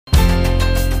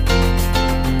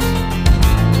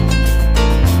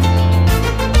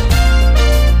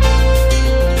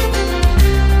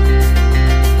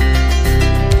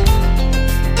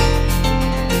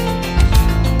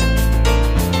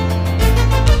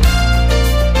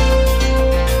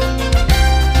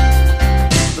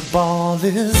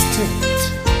this tilt.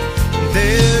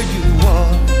 There you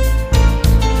are.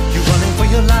 You're running for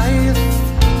your life.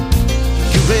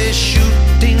 You're a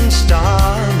shooting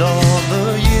star. And all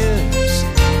the years,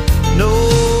 no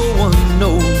one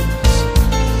knows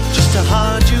just how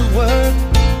hard you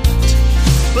worked.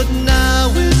 But now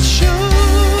it shows.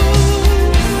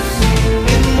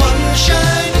 In one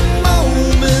shining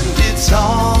moment, it's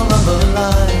all on the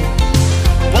line.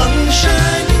 One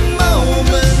shining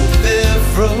moment, they're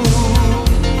frozen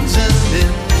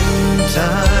in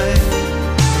time.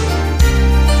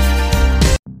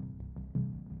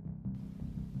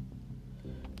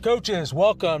 Coaches,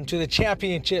 welcome to the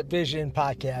Championship Vision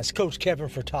Podcast. Coach Kevin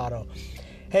Furtado.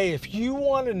 Hey, if you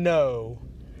want to know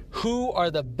who are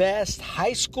the best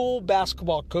high school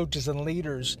basketball coaches and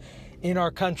leaders in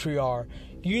our country are,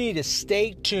 you need to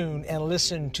stay tuned and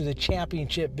listen to the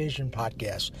Championship Vision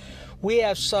Podcast. We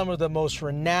have some of the most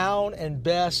renowned and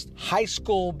best high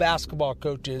school basketball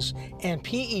coaches and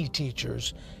PE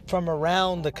teachers from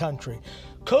around the country.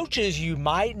 Coaches you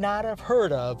might not have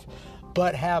heard of,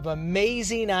 but have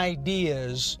amazing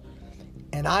ideas.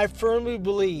 And I firmly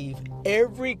believe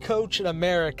every coach in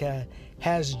America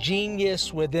has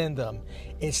genius within them.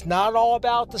 It's not all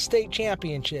about the state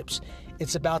championships.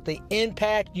 It's about the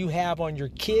impact you have on your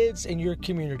kids and your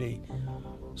community.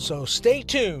 So stay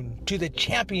tuned to the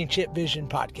Championship Vision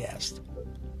Podcast.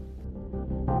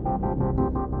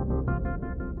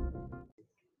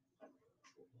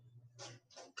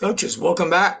 Coaches,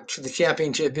 welcome back to the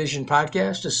Championship Vision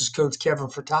Podcast. This is Coach Kevin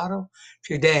Furtado.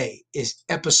 Today is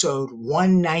episode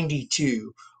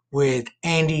 192 with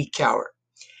Andy Cowart.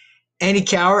 Andy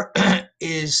Cowart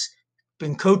has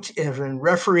been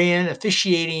refereeing,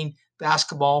 officiating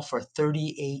basketball for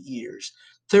 38 years,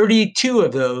 32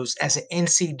 of those as an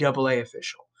NCAA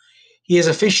official. He has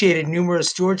officiated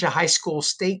numerous Georgia high school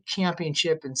state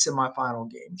championship and semifinal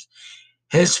games.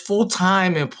 His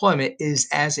full-time employment is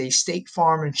as a State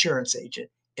Farm insurance agent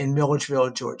in Milledgeville,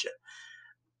 Georgia.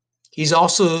 He's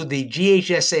also the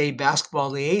GHSA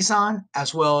basketball liaison,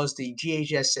 as well as the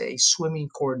GHSA swimming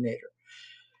coordinator.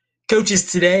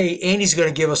 Coaches, today, Andy's going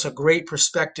to give us a great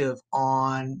perspective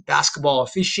on basketball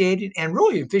officiating and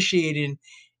really officiating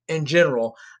in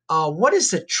general. What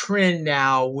is the trend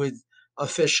now with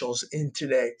officials in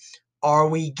today? Are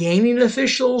we gaining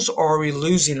officials or are we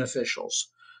losing officials?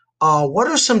 What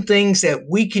are some things that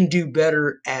we can do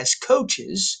better as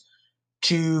coaches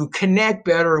to connect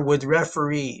better with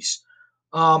referees?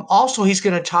 Also, he's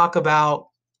going to talk about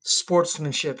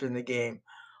sportsmanship in the game.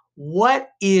 What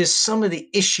is some of the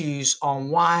issues on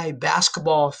why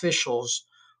basketball officials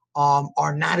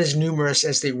are not as numerous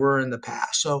as they were in the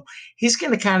past? So he's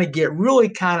going to kind of get really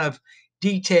kind of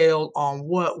detailed on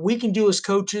what we can do as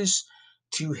coaches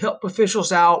to help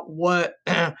officials out,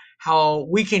 how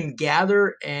we can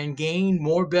gather and gain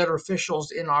more better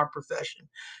officials in our profession.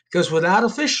 Because without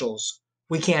officials,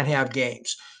 we can't have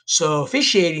games. So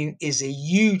officiating is a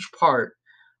huge part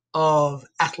of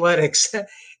athletics,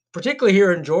 particularly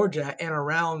here in Georgia and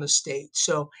around the state.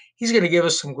 So he's going to give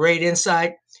us some great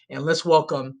insight, and let's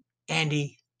welcome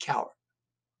Andy Cowart.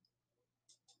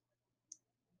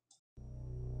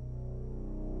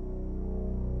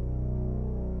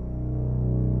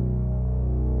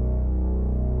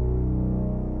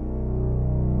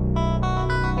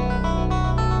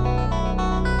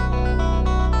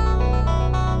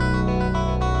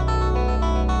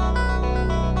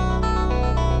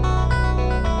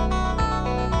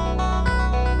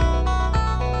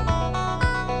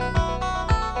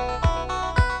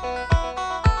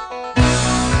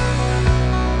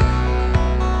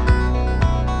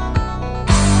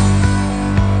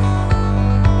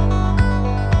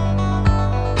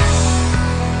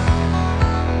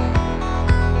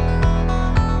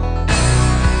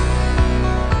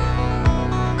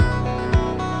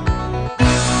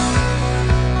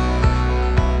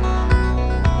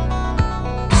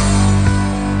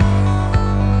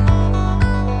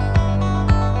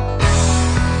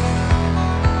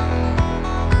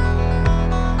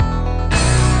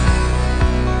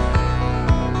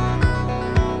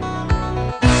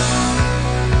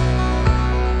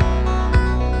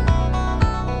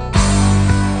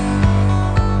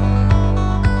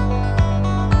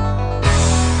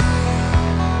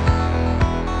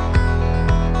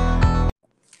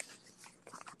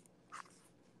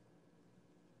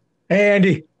 Hey,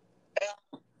 Andy.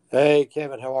 Hey,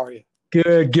 Kevin, how are you?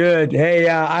 Good, good. Hey,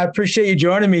 I appreciate you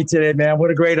joining me today, man.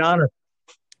 What a great honor.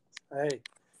 Hey,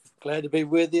 glad to be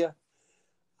with you.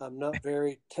 I'm not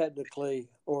very technically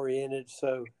oriented,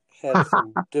 so had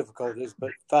some difficulties,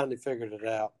 but finally figured it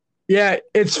out. Yeah,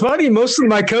 it's funny. Most of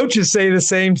my coaches say the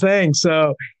same thing.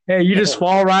 So, hey, you just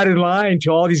fall right in line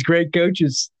to all these great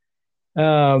coaches.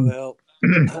 Um, Well,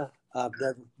 I've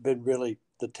never been really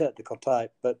the technical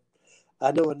type, but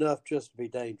I know enough just to be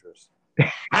dangerous.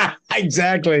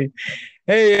 exactly.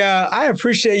 Hey, I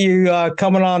appreciate you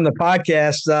coming on the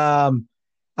podcast.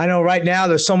 I know right now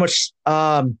there's so much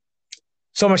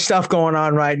stuff going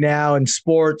on right now in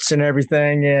sports and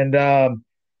everything, and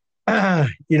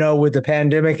with the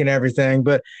pandemic and everything.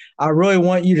 But I really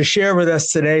want you to share with us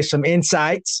today some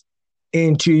insights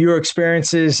into your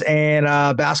experiences and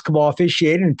basketball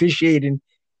officiating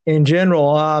in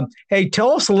general. Hey,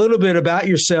 tell us a little bit about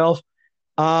yourself,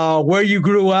 where you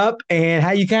grew up, and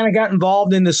how you kind of got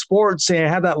involved in the sports, and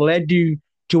how that led you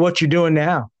to what you're doing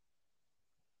now.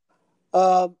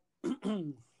 Um,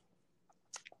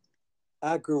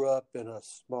 I grew up in a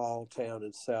small town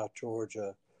in South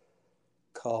Georgia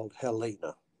called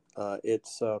Helena.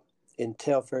 It's in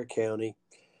Telfair County.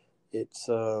 It's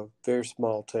a very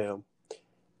small town,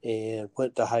 and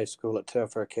went to high school at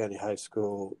Telfair County High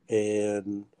School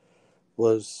and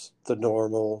was the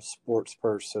normal sports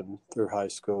person through high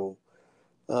school.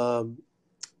 Um,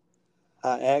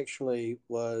 I actually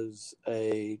was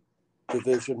a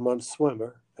Division I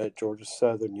swimmer at Georgia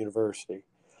Southern University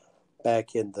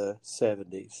back in the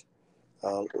 70s,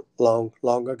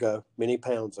 long ago, many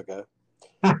pounds ago.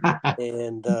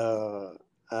 And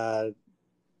I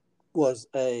was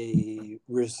a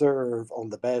reserve on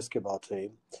the basketball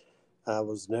team. I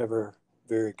was never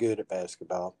very good at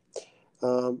basketball.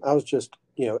 I was just,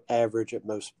 average at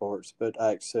most sports, but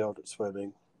I excelled at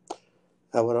swimming.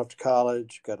 I went off to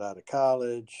college, got out of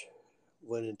college,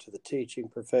 went into the teaching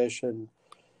profession,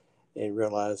 and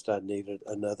realized I needed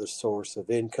another source of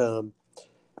income.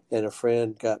 And a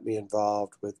friend got me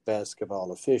involved with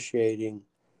basketball officiating.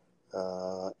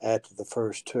 After the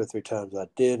first 2 or 3 times I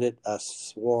did it, I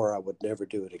swore I would never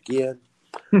do it again.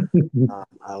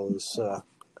 I was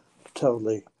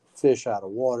totally fish out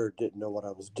of water, didn't know what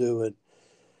I was doing.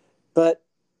 But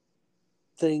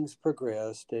things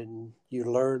progressed, and you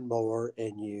learn more,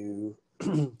 and you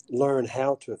learn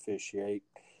how to officiate.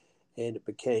 And it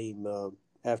became,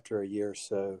 after a year or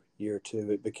so, year or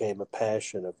two, it became a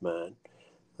passion of mine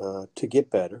to get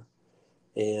better,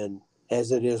 and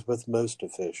as it is with most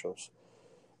officials.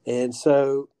 And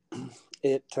so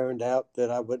it turned out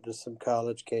that I went to some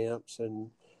college camps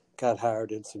and got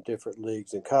hired in some different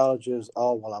leagues and colleges,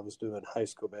 all while I was doing high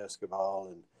school basketball.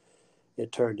 And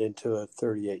it turned into a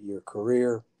 38-year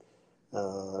career.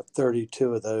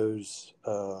 32 of those,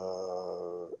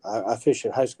 I fished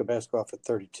high school basketball for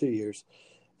 32 years,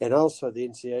 and also the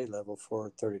NCAA level for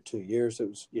 32 years. It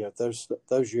was,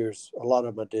 those years, a lot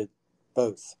of them I did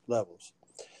both levels.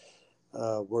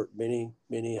 Worked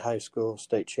many high school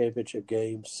state championship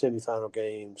games, semifinal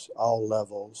games, all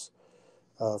levels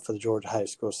for the Georgia High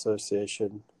School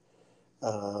Association.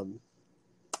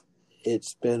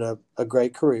 It's been a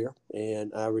great career,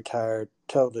 and I retired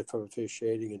totally from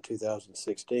officiating in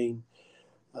 2016.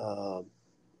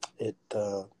 It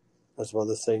was one of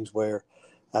the things where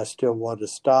I still wanted to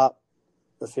stop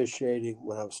officiating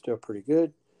when I was still pretty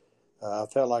good. I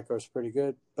felt like I was pretty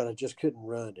good, but I just couldn't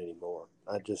run anymore.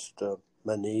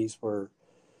 My knees were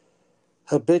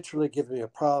habitually giving me a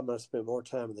problem. I spent more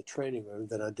time in the training room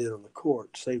than I did on the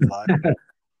court, seemed like,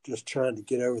 just trying to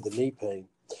get over the knee pain.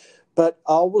 But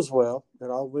all was well,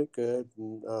 and all went good.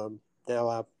 And now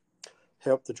I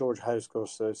help the Georgia High School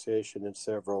Association in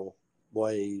several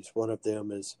ways. One of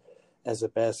them is as a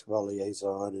basketball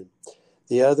liaison, and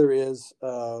the other is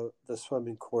the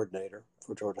swimming coordinator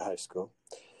for Georgia High School,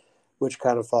 which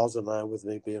kind of falls in line with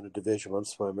me being a Division I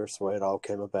swimmer. It's the way it all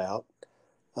came about.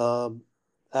 I'm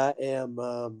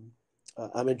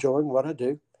enjoying what I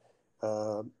do.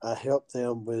 I help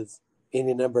them with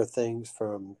any number of things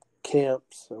from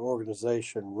camps,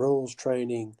 organization, rules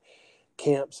training,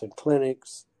 camps and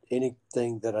clinics,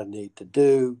 anything that I need to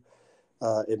do,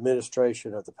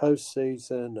 administration of the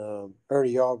postseason.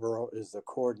 Ernie Yarborough is the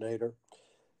coordinator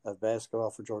of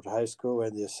basketball for Georgia High School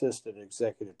and the assistant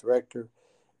executive director,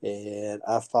 and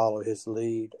I follow his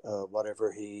lead,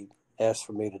 whatever he asks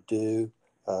for me to do.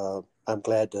 I'm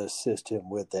glad to assist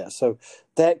him with that. So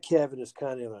that, Kevin, is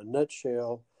kind of in a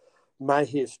nutshell my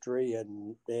history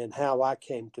and how I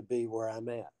came to be where I'm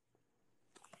at.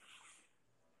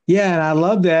 Yeah, and I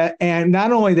love that. And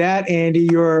not only that, Andy,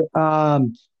 you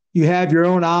have your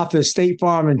own office, State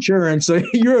Farm Insurance. So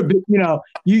you're a bit,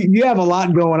 you have a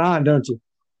lot going on, don't you?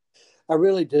 I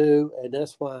really do, and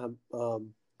that's why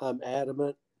I'm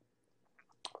adamant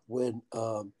when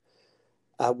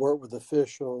I work with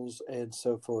officials and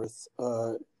so forth.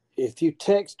 If you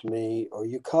text me or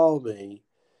you call me,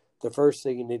 the first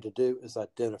thing you need to do is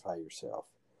identify yourself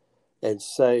and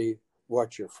say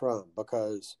what you're from,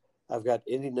 because I've got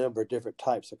any number of different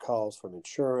types of calls, from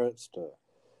insurance to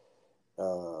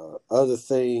other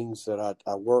things that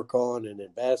I work on and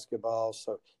in basketball.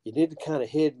 So you need to kind of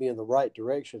head me in the right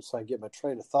direction so I get my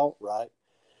train of thought right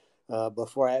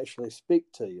before I actually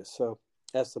speak to you. So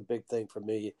that's the big thing for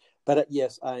me. But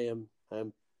yes, I'm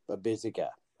a busy guy.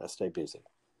 I stay busy.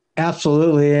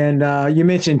 Absolutely. And you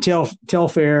mentioned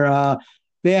Telfair.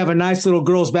 They have a nice little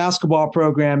girls basketball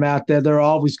program out there. They're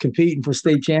always competing for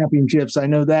state championships. I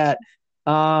know that.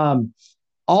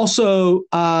 Also,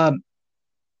 I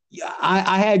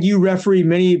had you referee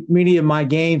many of my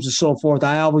games and so forth.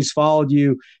 I always followed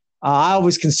you. I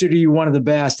always consider you one of the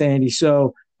best, Andy.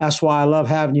 So that's why I love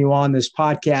having you on this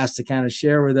podcast to kind of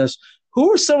share with us.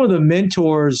 Who are some of the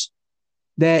mentors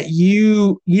that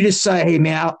you just say, hey,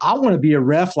 man, I want to be a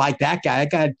ref like that guy.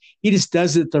 That guy, he just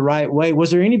does it the right way.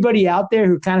 Was there anybody out there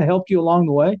who kind of helped you along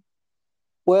the way?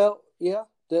 Well, yeah,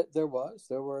 there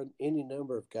were any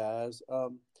number of guys.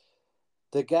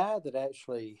 The guy that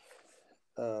actually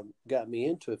got me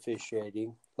into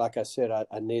officiating, like I said, I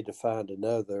needed to find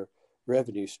another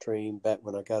revenue stream back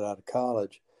when I got out of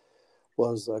college,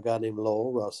 was a guy named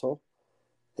Lowell Russell.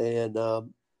 And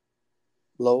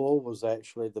Lowell was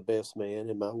actually the best man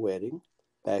in my wedding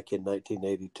back in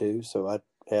 1982. So I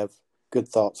have good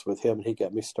thoughts with him, and he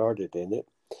got me started in it.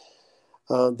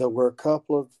 There were a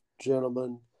couple of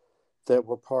gentlemen that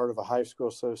were part of a high school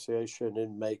association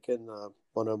in Macon.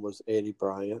 One of them was Eddie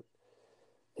Bryant,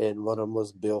 and one of them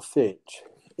was Bill Finch.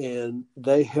 And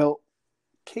they helped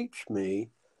teach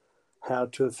me how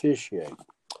to officiate.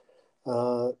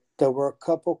 There were a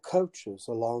couple coaches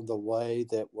along the way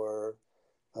that were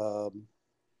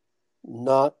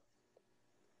not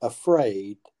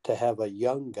afraid to have a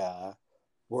young guy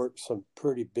work some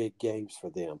pretty big games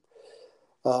for them.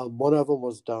 One of them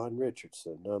was Don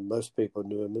Richardson. Most people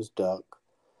knew him as Duck.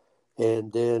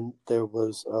 And then there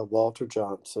was Walter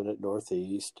Johnson at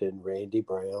Northeast and Randy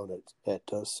Brown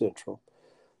at Central.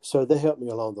 So they helped me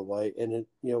along the way. And,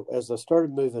 as I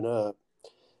started moving up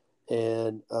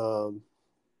and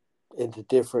into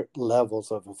different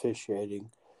levels of officiating,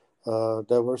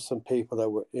 there were some people that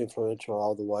were influential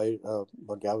all the way.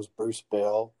 One guy was Bruce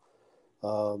Bell.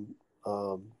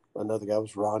 Another guy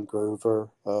was Ron Groover.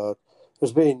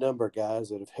 There's been a number of guys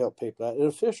that have helped people out. And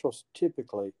officials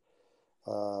typically,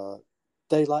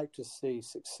 they like to see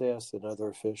success in other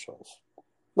officials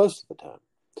most of the time.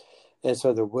 And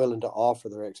so they're willing to offer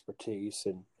their expertise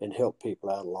and help people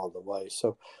out along the way.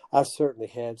 So I've certainly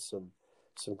had some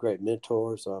great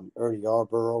mentors. Ernie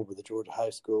Yarborough with the Georgia High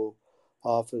School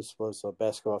office was a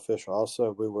basketball official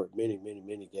also. We worked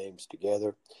many games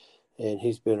together, and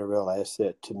he's been a real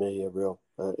asset to me, and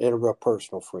a real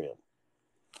personal friend.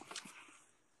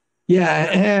 Yeah,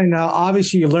 and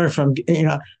obviously you learn from,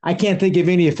 I can't think of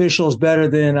any officials better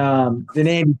than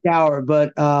Andy Cowart,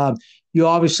 but you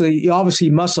obviously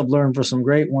must have learned from some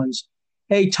great ones.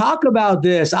 Hey, talk about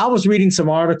this. I was reading some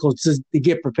articles to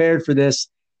get prepared for this,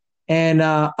 and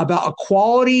about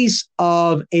qualities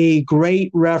of a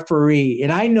great referee.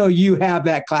 And I know you have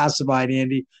that classified,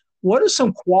 Andy. What are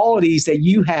some qualities that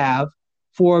you have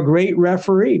for a great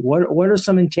referee? What are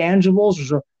some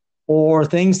intangibles or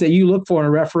things that you look for in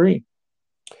a referee?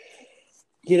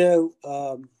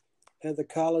 At the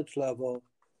college level,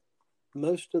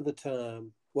 most of the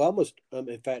time,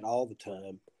 in fact, all the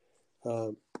time,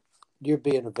 you're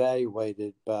being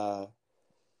evaluated by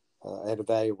an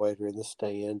evaluator in the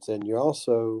stands, and you're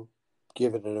also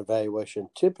given an evaluation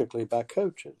typically by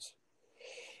coaches.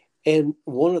 And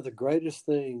one of the greatest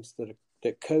things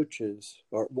that coaches,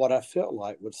 or what I felt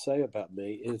like, would say about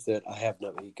me is that I have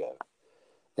no ego.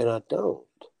 And I don't.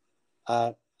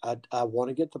 I want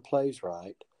to get the plays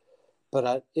right,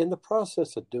 but in the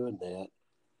process of doing that,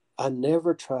 I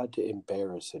never tried to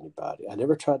embarrass anybody. I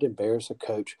never tried to embarrass a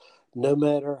coach, no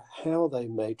matter how they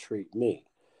may treat me.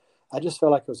 I just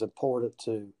felt like it was important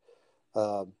to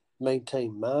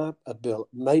maintain my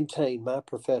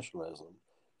professionalism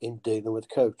in dealing with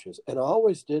coaches. And I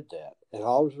always did that. And I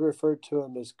always referred to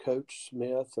them as Coach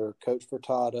Smith or Coach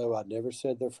Furtado. I never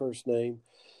said their first name.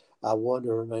 I wanted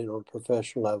to remain on a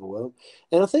professional level with them.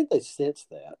 And I think they sensed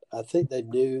that. I think they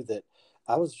knew that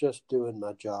I was just doing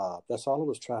my job. That's all I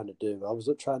was trying to do. I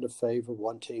wasn't trying to favor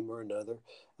one team or another.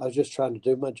 I was just trying to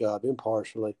do my job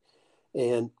impartially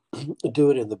and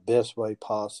do it in the best way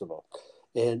possible.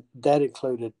 And that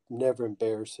included never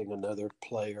embarrassing another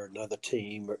player, another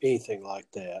team, or anything like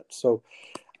that. So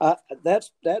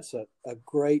that's a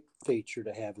great feature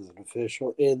to have as an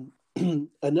official. And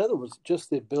another was just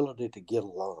the ability to get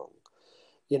along.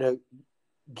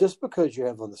 just because you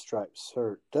have on the striped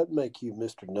shirt doesn't make you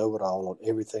Mr. Know-It-All on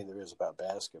everything there is about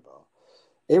basketball.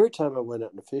 Every time I went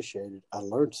out and officiated, I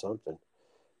learned something.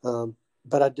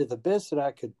 But I did the best that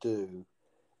I could do.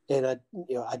 And I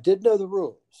did know the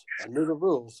rules. I knew the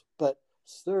rules, but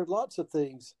there are lots of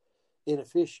things in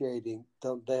officiating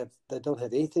that don't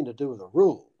have anything to do with the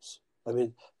rules. I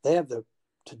mean, they have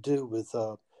to do with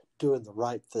doing the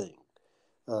right thing,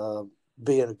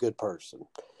 being a good person.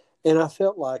 And I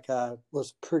felt like I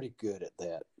was pretty good at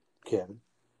that, Kevin.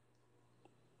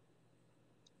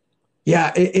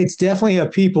 Yeah, it's definitely a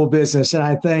people business, and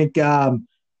I think I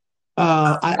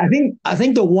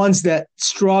think the ones that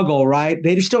struggle, right?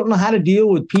 They just don't know how to deal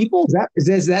with people.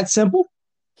 Is that simple?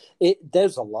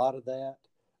 There's a lot of that.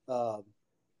 I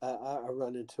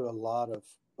run into a lot of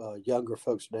younger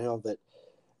folks now that,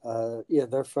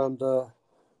 they're from the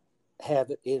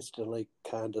have it instantly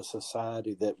kind of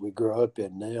society that we grow up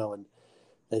in now, and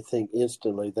they think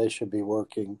instantly they should be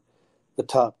working the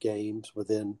top games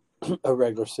within a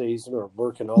regular season or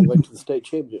working all the way to the state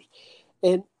championships.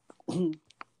 And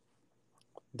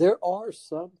there are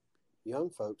some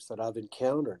young folks that I've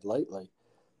encountered lately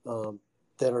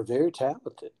that are very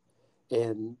talented,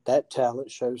 and that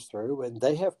talent shows through, and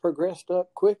they have progressed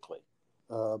up quickly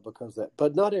because of that.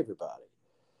 But not everybody.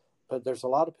 But there's a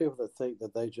lot of people that think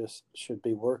that they just should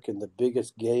be working the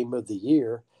biggest game of the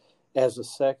year as a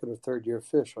second or third year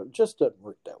official. It just doesn't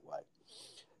work that way.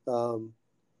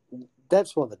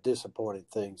 That's one of the disappointing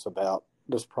things about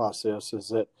this process is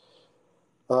that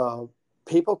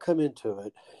people come into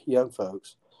it, young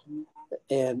folks,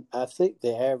 and I think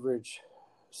the average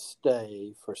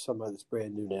stay for somebody that's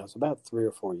brand new now is about 3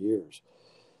 or 4 years.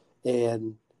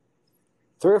 And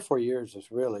 3 or 4 years is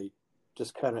really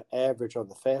just kind of average on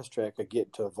the fast track of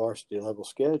getting to a varsity level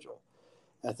schedule.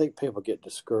 I think people get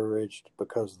discouraged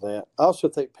because of that. I also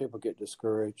think people get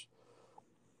discouraged,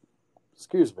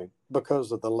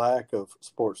 because of the lack of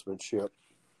sportsmanship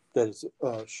that is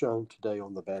shown today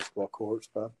on the basketball courts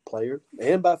by players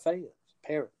and by fans,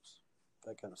 parents,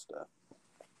 that kind of stuff.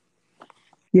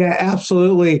 Yeah,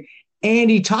 absolutely.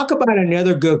 Andy, talk about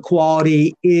another good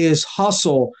quality is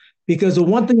hustle. Because the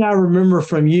one thing I remember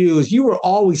from you is you were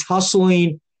always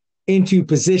hustling into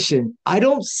position. I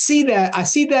don't see that. I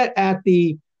see that at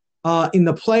the in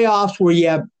the playoffs where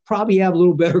you probably have a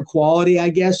little better quality, I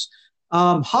guess.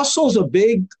 Hustle's a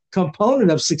big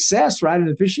component of success, right, in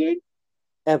officiating?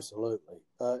 Absolutely.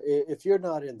 If you're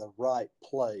not in the right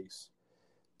place,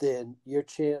 then your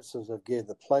chances of getting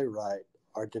the play right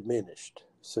are diminished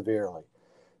severely.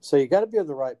 So you got to be in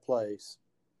the right place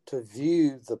to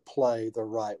view the play the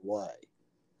right way.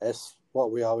 That's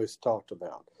what we always talked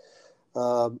about.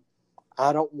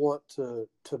 I don't want to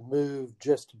move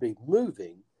just to be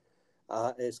moving.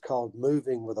 It's called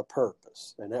moving with a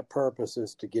purpose, and that purpose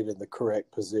is to get in the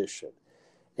correct position.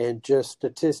 And just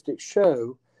statistics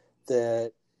show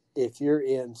that if you're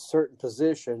in certain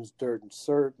positions during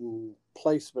certain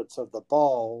placements of the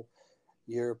ball,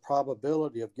 your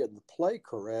probability of getting the play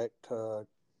correct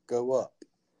go up.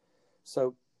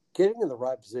 So getting in the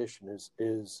right position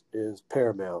is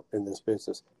paramount in this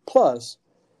business. Plus,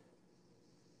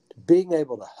 being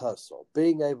able to hustle,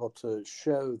 being able to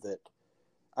show that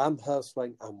I'm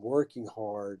hustling, I'm working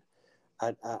hard,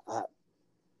 I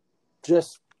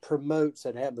just promotes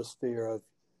an atmosphere of,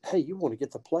 hey, you want to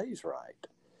get the plays right.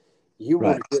 You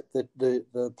want to get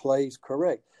the plays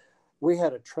correct. We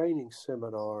had a training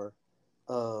seminar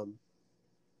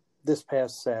this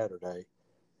past Saturday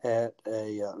at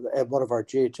one of our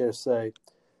GHSA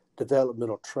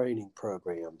developmental training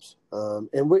programs.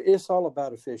 And it's all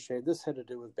about officiating. This had to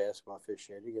do with basketball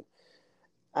officiating. And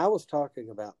I was talking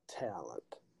about talent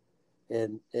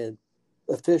and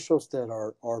officials that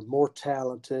are more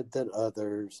talented than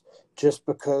others just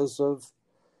because of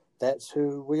that's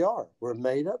who we are. We're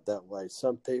made up that way.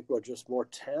 Some people are just more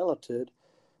talented.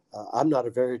 I'm not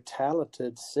a very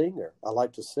talented singer. I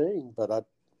like to sing, but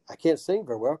I can't sing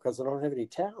very well because I don't have any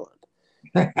talent.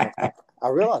 I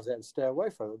realize that and stay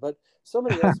away from it. But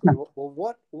somebody asked me,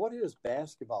 well, what is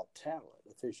basketball talent?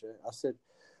 I said,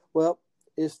 well,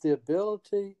 it's the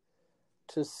ability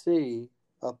to see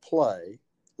a play,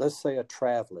 let's say a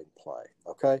traveling play,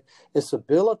 okay? It's the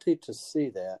ability to see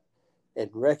that and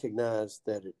recognize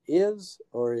that it is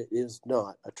or it is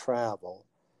not a travel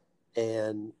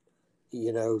and,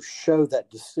 show that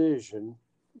decision.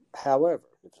 However,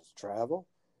 if it's travel,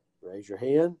 raise your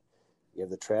hand, give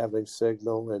the traveling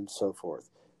signal, and so forth.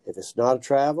 If it's not a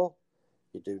travel,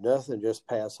 you do nothing, just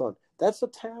pass on. That's a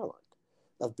talent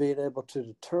of being able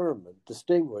to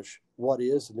distinguish what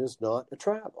is and is not a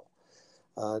travel.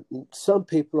 Some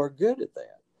people are good at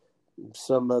that.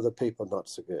 Some other people not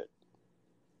so good.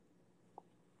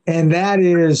 And that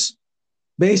is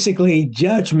basically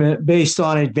judgment based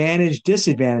on advantage,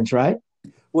 disadvantage, right?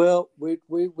 Well,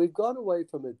 we've gone away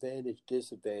from advantage,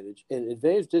 disadvantage, and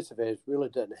advantage, disadvantage really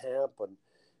doesn't happen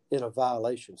in a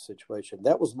violation situation.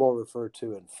 That was more referred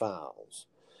to in fouls.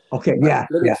 Okay, yeah,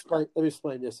 Let me yeah. explain. Let me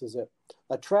explain this: is that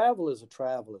a travel is a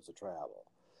travel is a travel,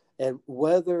 and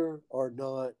whether or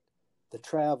not the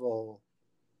travel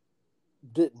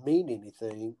didn't mean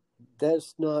anything,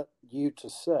 that's not you to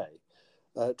say.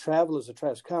 Travel is a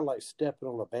travel. It's kind of like stepping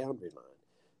on a boundary line.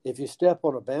 If you step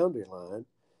on a boundary line,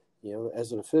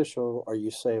 as an official, are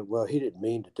you saying, well, he didn't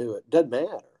mean to do it? Doesn't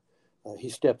matter. He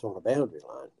stepped on a boundary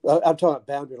line. I'm talking about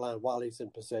boundary line while he's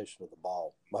in possession of the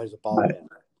ball, while he's a ball Right.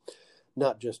 handler,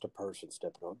 not just a person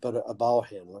stepping on it, but a ball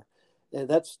handler. And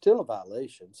that's still a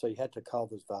violation. So you had to call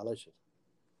those violations.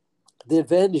 The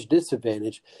advantage,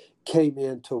 disadvantage came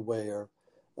into where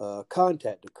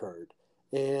contact occurred.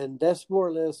 And that's more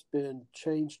or less been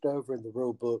changed over in the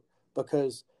rule book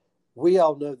because we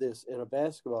all know this in a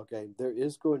basketball game, there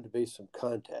is going to be some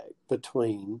contact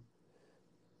between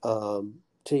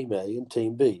Team A and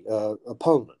Team B,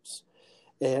 opponents.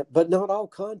 But not all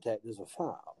contact is a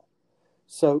foul.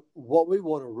 So what we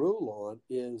want to rule on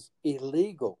is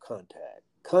illegal contact.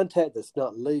 Contact that's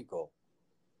not legal,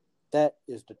 that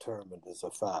is determined as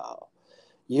a foul.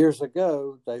 Years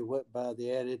ago, they went by the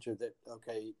adage of that,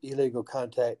 okay, illegal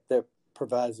contact that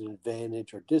provides an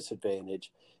advantage or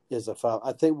disadvantage is a foul.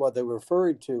 I think what they were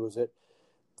referring to was that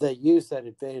they used that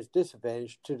advantage,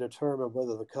 disadvantage to determine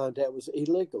whether the contact was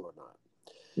illegal or not.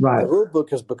 The Right. rule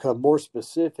book has become more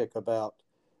specific about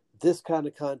this kind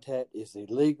of contact is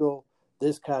illegal,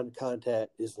 this kind of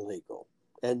contact is legal.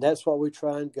 And that's what we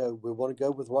try and go. We want to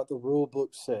go with what the rule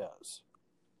book says.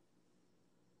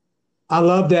 I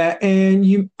love that.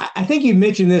 And I think you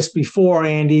mentioned this before,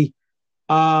 Andy.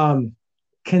 Um,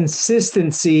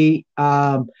 Consistency,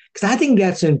 because I think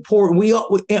that's important.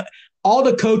 All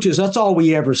the coaches, that's all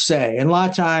we ever say. And a lot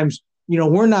of times,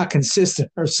 we're not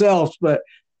consistent ourselves, but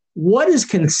what does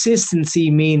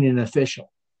consistency mean in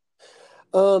official?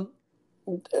 Um,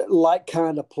 like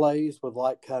kind of plays with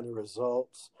like kind of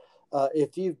results.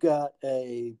 If you've got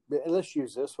let's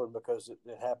use this one because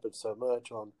it happens so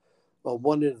much on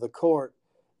one end of the court,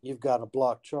 you've got a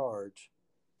block charge,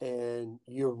 and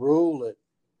you rule it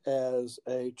as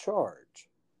a charge.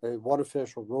 One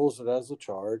official rules it as a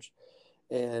charge,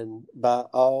 and by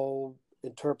all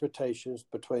interpretations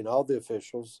between all the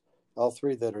officials, all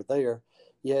three that are there,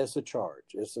 yeah, it's a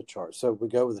charge. It's a charge. So we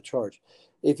go with a charge.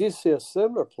 If you see a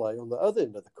similar play on the other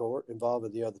end of the court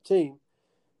involving the other team,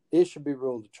 it should be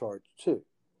ruled a charge too.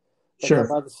 But now, Sure.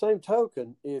 by the same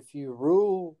token, if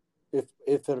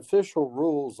an official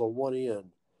rules on one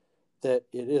end that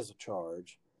it is a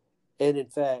charge, and in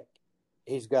fact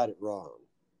he's got it wrong,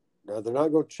 now they're not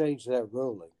going to change that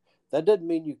ruling. That doesn't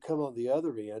mean you come on the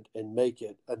other end and make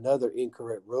it another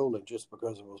incorrect ruling just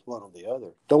because it was one on the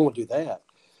other. Don't want to do that.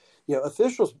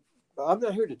 Officials, I'm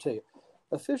not here to tell you,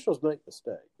 officials make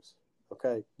mistakes,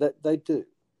 okay? They do.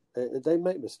 They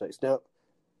make mistakes. Now,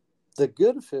 the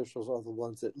good officials are the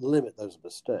ones that limit those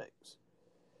mistakes.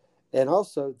 And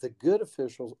also, the good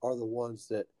officials are the ones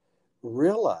that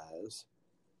realize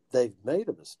they've made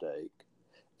a mistake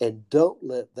and don't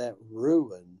let that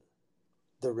ruin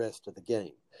the rest of the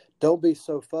game. Don't be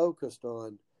so focused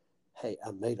on, hey,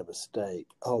 I made a mistake.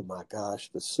 Oh my gosh,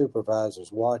 the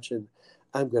supervisor's watching.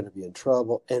 I'm going to be in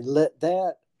trouble. And let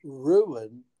that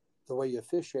ruin the way you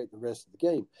officiate the rest of the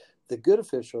game. The good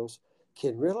officials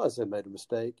can realize they made a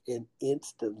mistake and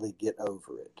instantly get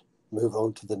over it. Move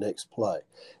on to the next play.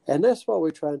 And that's what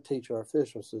we try and teach our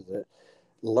officials is that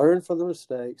learn from the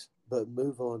mistakes, but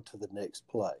move on to the next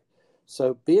play.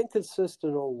 So being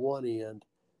consistent on one end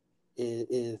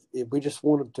is we just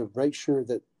want them to make sure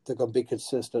that they're going to be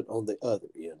consistent on the other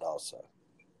end also.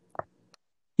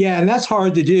 Yeah, and that's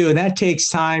hard to do, and that takes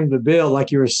time to build.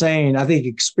 Like you were saying, I think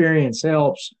experience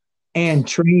helps and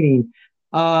training.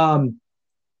 Talk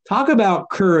about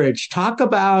courage. Talk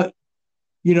about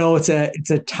it's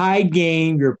a tied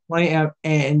game. You're playing,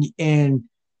 and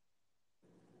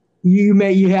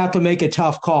you have to make a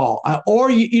tough call,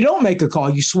 or you don't make a call.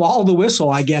 You swallow the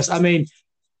whistle, I guess. I mean,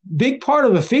 big part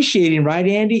of officiating, right,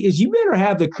 Andy, is you better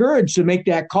have the courage to make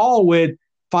that call with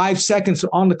 5 seconds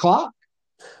on the clock.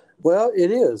 Well, it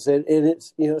is, and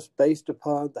it's it's based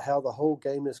upon how the whole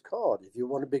game is called. If you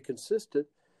want to be consistent,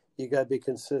 you got to be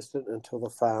consistent until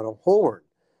the final horn.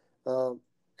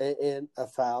 And a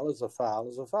foul is a foul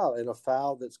is a foul, and a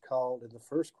foul that's called in the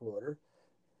first quarter,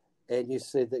 and you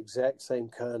see the exact same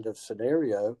kind of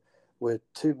scenario with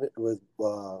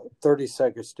 30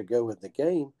 seconds to go in the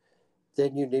game,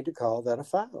 then you need to call that a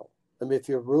foul. I mean, if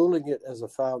you're ruling it as a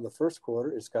foul in the first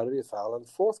quarter, it's got to be a foul in the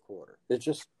fourth quarter. It's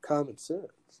just common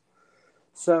sense.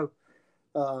 So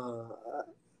the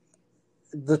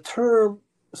term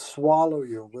swallow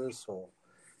your whistle,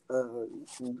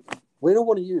 we don't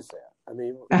want to use that. I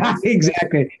mean,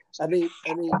 Exactly. I mean,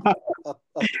 a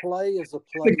play is a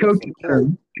play The is coaching a play.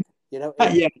 term. And,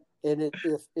 Yeah. and if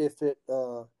it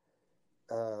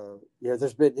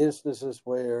there's been instances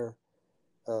where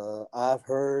I've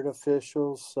heard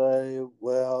officials say,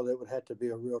 well, it would have to be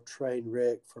a real train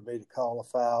wreck for me to call a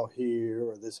foul here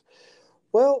or this.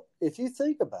 Well, if you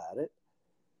think about it,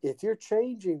 if you're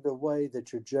changing the way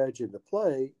that you're judging the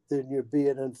play, then you're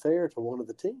being unfair to one of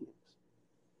the teams.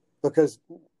 Because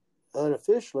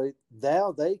unofficially,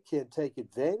 now they can take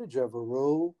advantage of a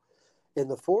rule in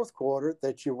the fourth quarter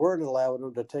that you weren't allowing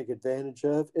them to take advantage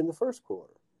of in the first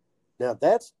quarter. Now,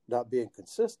 that's not being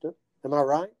consistent. Am I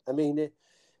right? I mean,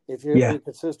 if you're being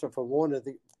consistent from one of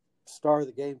the start of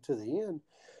the game to the end.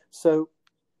 So,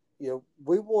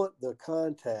 we want the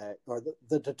contact or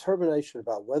the determination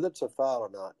about whether it's a foul or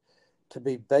not to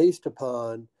be based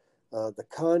upon the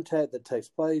contact that takes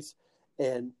place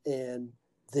and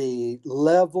the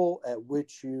level at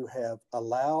which you have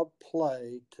allowed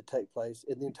play to take place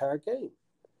in the entire game.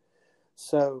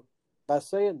 So by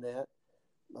saying that,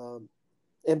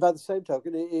 and by the same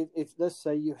token, if let's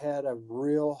say you had a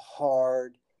real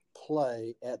hard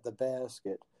play at the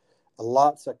basket,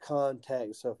 lots of contact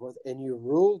and so forth, and you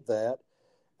ruled that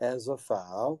as a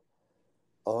foul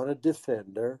on a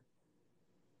defender,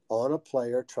 on a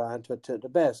player trying to attempt a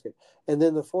basket, and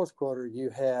then the fourth quarter you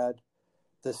had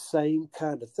the same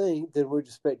kind of thing, then we'd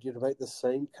expect you to make the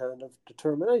same kind of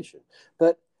determination.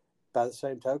 But by the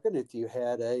same token, if you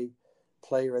had a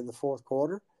player in the fourth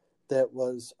quarter that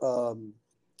was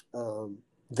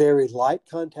very light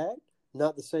contact,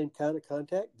 not the same kind of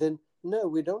contact, then no,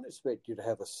 we don't expect you to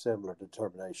have a similar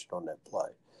determination on that play.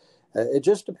 It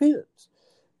just depends.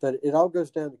 But it all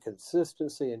goes down to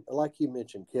consistency. And like you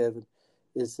mentioned, Kevin,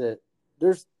 is that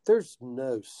there's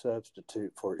no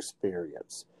substitute for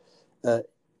experience.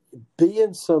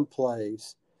 Being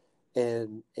someplace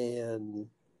and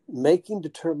making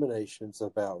determinations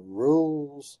about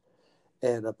rules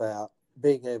and about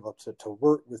being able to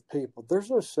work with people, there's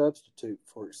no substitute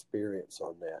for experience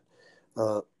on that.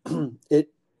 It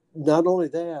not only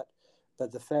that,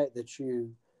 but the fact that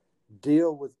you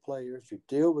deal with players, you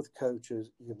deal with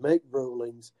coaches, you make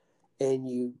rulings, and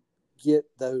you get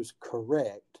those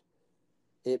correct,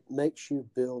 it makes you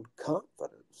build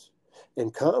confidence.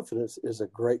 And confidence is a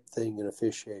great thing in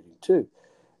officiating too.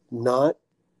 You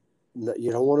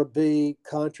don't want to be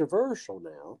controversial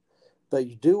now, but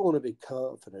you do want to be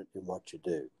confident in what you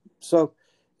do. So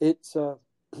it's a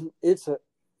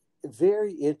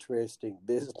very interesting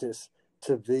business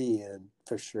to be in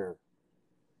for sure.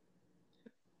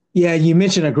 Yeah, you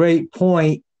mentioned a great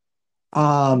point.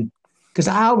 Because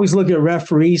I always look at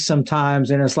referees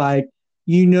sometimes and it's like,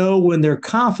 when they're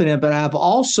confident, but I've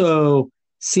also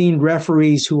seen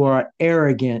referees who are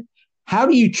arrogant. How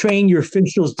do you train your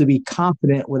officials to be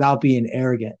confident without being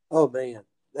arrogant? Oh man,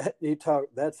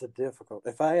 that's a difficult.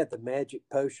 If I had the magic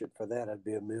potion for that, I'd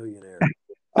be a millionaire.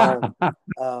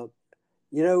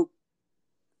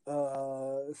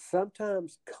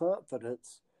 Sometimes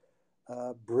confidence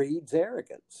breeds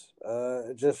arrogance.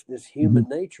 Just is human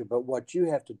nature. But what you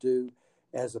have to do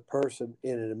as a person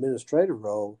in an administrative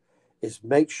role is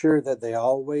make sure that they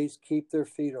always keep their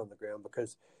feet on the ground,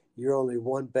 because you're only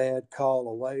one bad call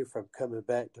away from coming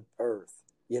back to earth,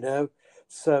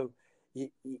 So you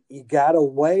got to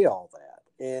weigh all that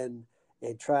and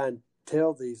try and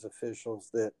tell these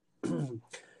officials that,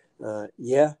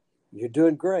 you're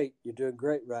doing great. You're doing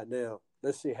great right now.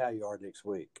 Let's see how you are next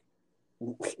week,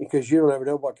 because you don't ever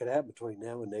know what could happen between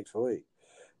now and next week.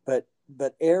 But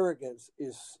arrogance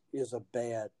is a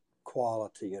bad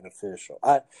quality in official.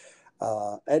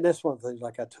 And that's one of the things,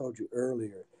 like I told you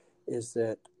earlier, is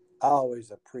that I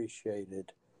always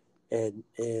appreciated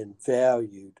and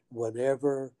valued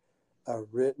whenever a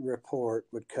written report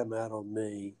would come out on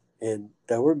me, and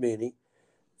there were many,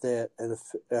 that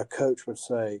a coach would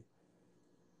say,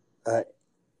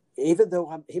 even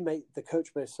though the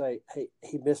coach may say, hey,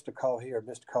 he missed a call here,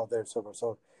 missed a call there, and so on and so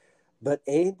on, but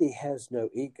Andy has no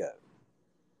ego,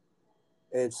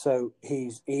 and so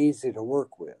he's easy to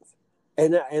work with.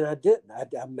 And I didn't.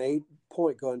 I made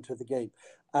point going to the game.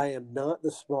 I am not the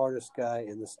smartest guy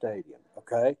in the stadium,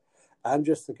 okay? I'm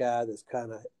just the guy that's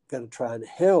kind of going to try and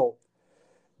help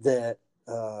that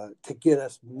to get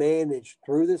us managed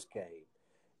through this game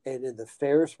and in the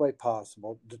fairest way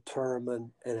possible,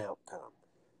 determine an outcome.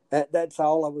 That's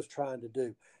all I was trying to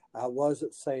do. I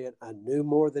wasn't saying I knew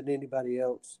more than anybody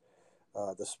else.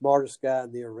 the smartest guy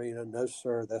in the arena. No,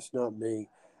 sir, that's not me.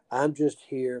 I'm just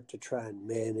here to try and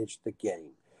manage the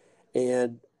game.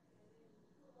 And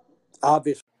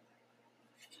obviously,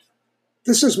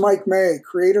 this is Mike May,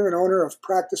 creator and owner of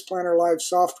Practice Planner Live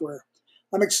software.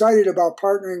 I'm excited about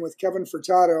partnering with Kevin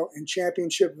Furtado and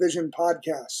Championship Vision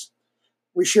podcasts.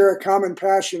 We share a common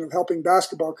passion of helping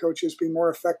basketball coaches be more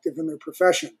effective in their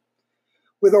profession.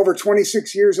 With over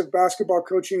 26 years of basketball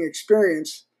coaching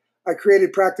experience, I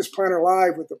created Practice Planner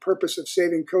Live with the purpose of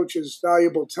saving coaches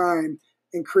valuable time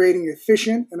in creating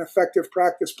efficient and effective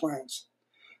practice plans.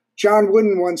 John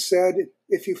Wooden once said,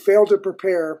 "If you fail to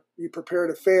prepare, you prepare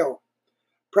to fail."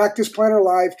 Practice Planner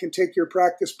Live can take your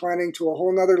practice planning to a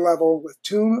whole nother level with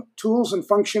tools and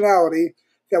functionality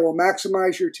that will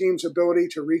maximize your team's ability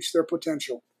to reach their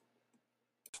potential.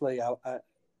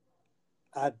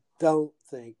 I don't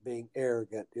think being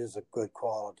arrogant is a good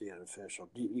quality in an official.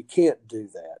 You can't do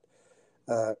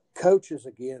that. Coaches,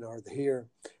 again, are here.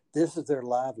 This is their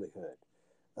livelihood.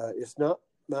 It's not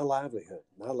my livelihood.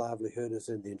 My livelihood is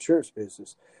in the insurance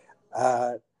business.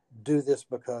 I do this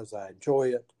because I enjoy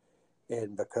it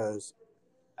and because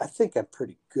I think I'm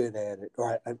pretty good at it,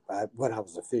 or when I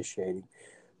was officiating.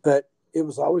 But it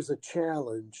was always a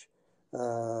challenge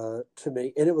to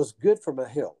me, and it was good for my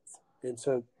health. And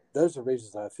so those are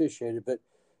reasons I officiated. But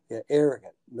yeah,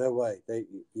 arrogant, no way.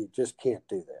 You just can't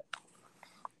do that.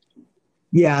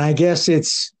 Yeah, I guess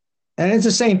it's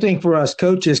the same thing for us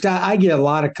coaches. I get a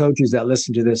lot of coaches that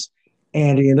listen to this,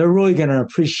 Andy, and they're really going to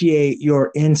appreciate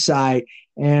your insight.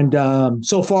 And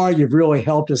so far, you've really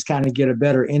helped us kind of get a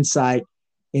better insight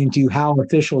into how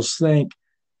officials think.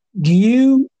 Do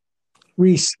you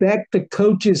respect the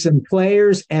coaches and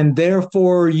players, and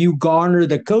therefore you garner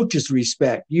the coaches'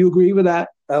 respect? Do you agree with that?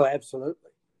 Oh,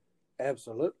 absolutely.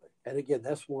 Absolutely. And again,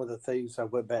 that's one of the things I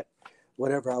went back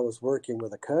whenever I was working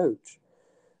with a coach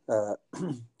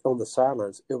on the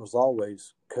sidelines. It was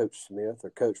always Coach Smith or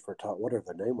Coach Furtado, whatever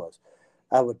their name was.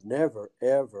 I would never,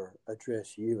 ever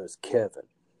address you as Kevin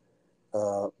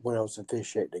when I was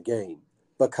officiating a game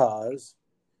because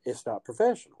it's not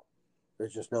professional.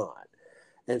 It's just not.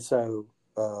 And so,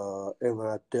 and when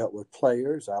I dealt with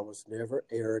players, I was never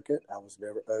arrogant. I was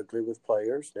never ugly with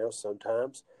players. Now,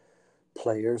 sometimes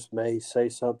players may say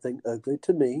something ugly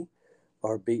to me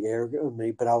or be arrogant with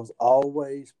me, but I was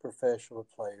always professional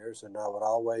with players, and I would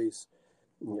always,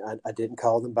 I didn't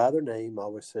call them by their name. I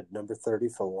always said number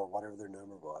 34, whatever their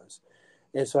number was.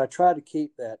 And so I tried to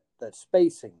keep that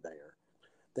spacing there.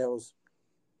 That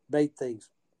made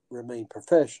things remain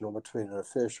professional between an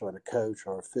official and a coach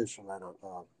or official and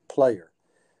a player.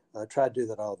 I try to do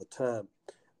that all the time.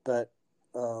 But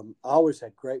I always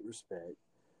had great respect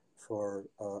for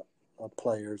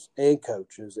players and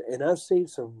coaches. And I've seen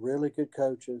some really good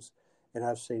coaches and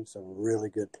I've seen some really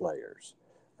good players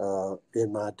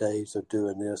in my days of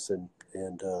doing this. And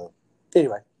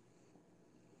anyway,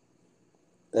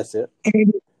 that's it.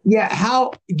 And yeah,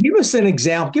 give us an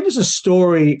example. Give us a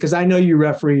story, because I know you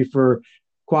referee for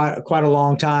quite a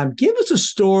long time. Give us a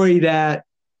story that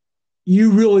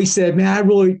you really said,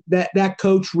 man, that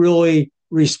coach really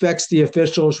respects the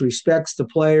officials, respects the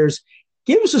players.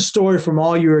 Give us a story from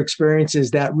all your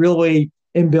experiences that really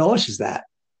embellishes that.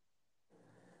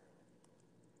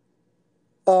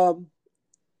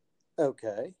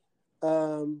 Okay.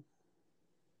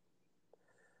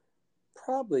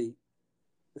 Probably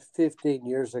 15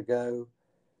 years ago,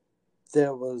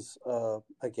 there was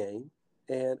a game,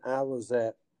 and I was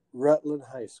at Rutland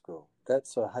High School.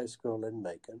 That's a high school in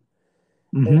Macon.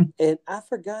 Mm-hmm. And I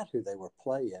forgot who they were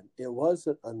playing. It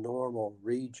wasn't a normal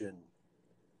region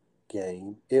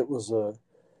game. It was a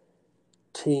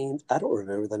team. I don't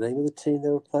remember the name of the team they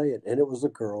were playing, and it was a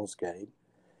girls' game.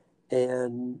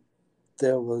 And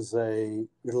there was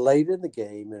late in the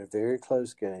game, in a very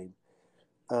close game,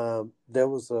 there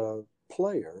was a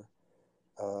player,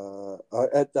 an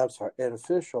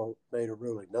official made a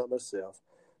ruling, not myself,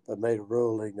 but made a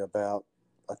ruling about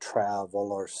a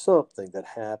travel or something that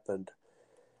happened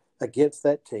against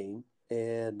that team,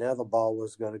 and now the ball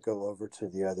was going to go over to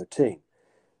the other team.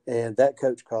 And that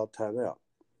coach called timeout.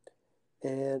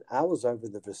 And I was over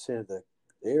in the vicinity of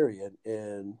the area,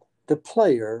 and the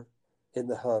player in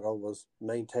the huddle was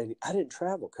maintaining, I didn't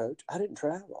travel, coach. I didn't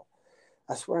travel.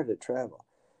 I swear I didn't travel.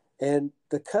 And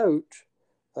the coach,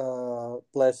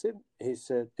 bless him, he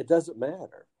said, it doesn't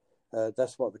matter.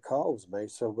 That's what the call was made.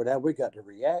 So now we got to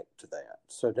react to that.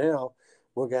 So now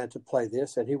we're going to play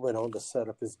this. And he went on to set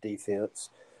up his defense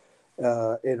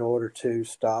in order to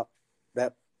stop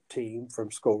that team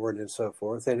from scoring and so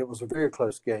forth. And it was a very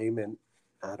close game. And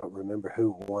I don't remember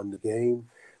who won the game.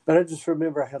 But I just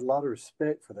remember I had a lot of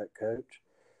respect for that coach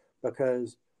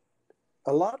because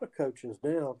a lot of coaches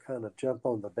now kind of jump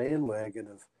on the bandwagon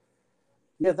of,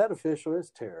 yeah, that official is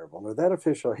terrible, or that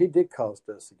official, he did cost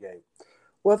us a game.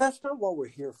 Well, that's not what we're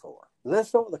here for.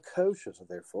 That's not what the coaches are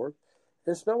there for.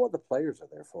 It's not what the players are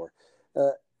there for.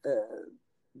 Uh,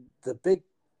 the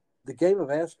game of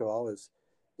basketball is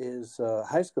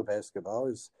high school basketball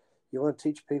is you want to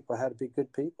teach people how to be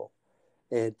good people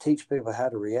and teach people how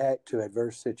to react to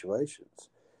adverse situations.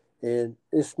 And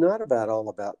it's not all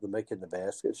about the making the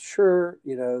baskets. Sure,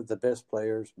 the best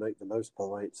players make the most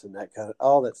points and that kind of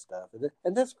all that stuff,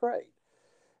 and that's great.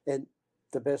 And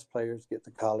the best players get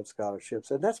the college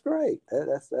scholarships, and that's great.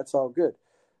 That's all good.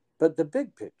 But the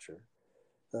big picture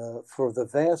for the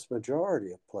vast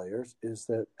majority of players is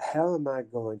that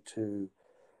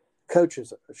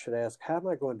coaches should ask, how am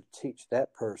I going to teach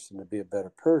that person to be a better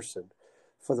person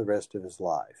for the rest of his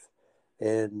life?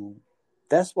 And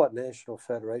that's what National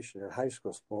Federation in High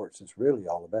School Sports is really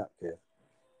all about, Kev.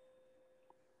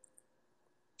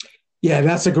 Yeah,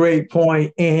 that's a great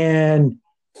point. And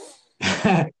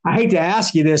I hate to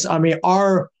ask you this. I mean,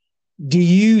 what do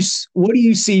you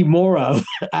see more of?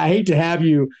 I hate to have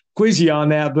you quiz you on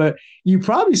that, but you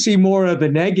probably see more of the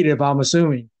negative, I'm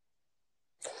assuming.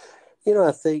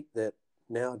 I think that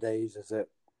nowadays is that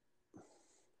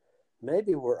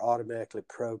maybe we're automatically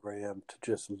programmed to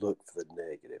just look for the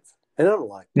negative. And I don't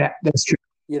like that. Yeah, that's true.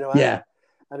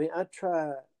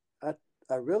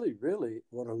 I really, really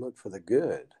want to look for the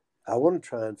good. I want to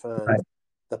try and find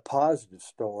the positive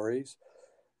stories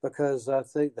because I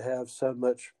think they have so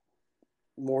much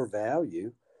more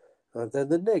value than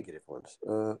the negative ones.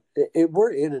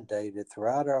 We're inundated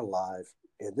throughout our life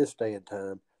in this day and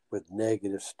time with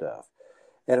negative stuff.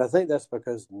 And I think that's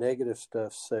because negative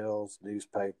stuff sells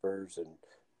newspapers and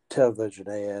television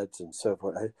ads and so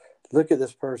forth. Hey, look at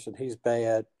this person, he's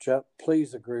bad.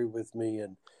 Please agree with me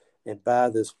and buy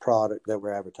this product that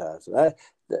we're advertising.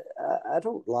 I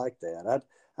don't like that.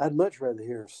 I'd much rather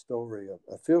hear a story,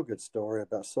 a feel-good story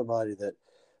about somebody that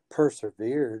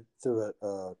persevered through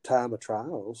a time of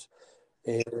trials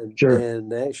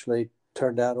and actually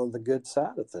turned out on the good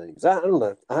side of things. I don't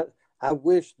know. I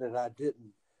wish that I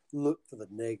didn't look for the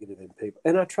negative in people,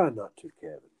 and I try not to,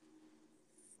 Kevin.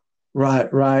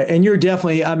 Right. And you're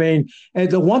definitely, and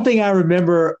the one thing I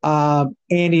remember,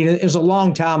 Andy, it was a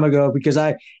long time ago because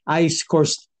I used, of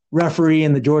course, referee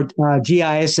in the Georgia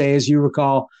GHSA, as you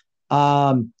recall.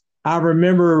 I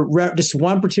remember just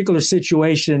one particular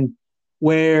situation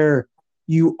where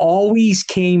you always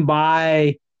came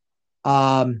by,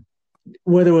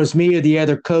 whether it was me or the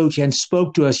other coach, and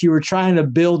spoke to us. You were trying to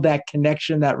build that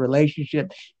connection, that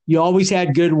relationship. You always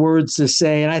had good words to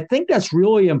say. And I think that's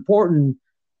really important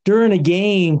during a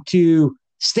game to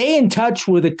stay in touch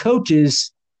with the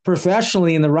coaches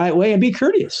professionally in the right way and be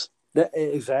courteous.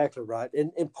 Exactly right.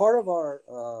 And part of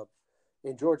our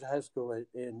in Georgia High School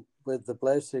and with the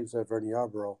blessings of Ernie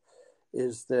Yarborough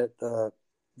is that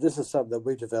this is something that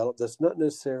we developed that's not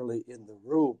necessarily in the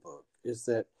rule book, is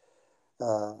that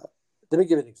let me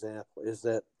give an example, is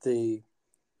that the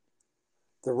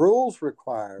rules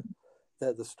require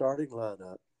that the starting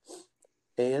lineup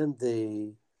and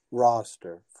the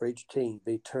roster for each team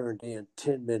be turned in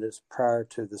 10 minutes prior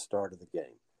to the start of the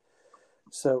game.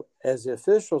 So as the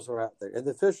officials are out there, and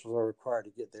the officials are required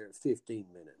to get there at 15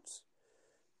 minutes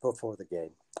before the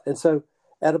game. And so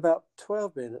at about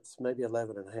 12 minutes, maybe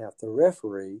 11 and a half, the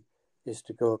referee is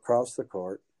to go across the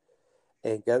court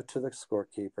and go to the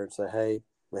scorekeeper and say, hey,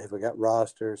 have we got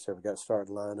rosters? Have we got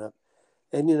starting lineup?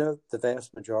 And, the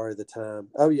vast majority of the time,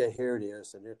 oh, yeah, here it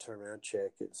is. And they'll turn around,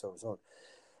 check it, and so on.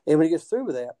 And when he gets through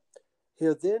with that,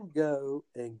 he'll then go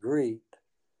and greet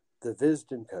the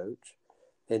visiting coach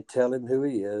and tell him who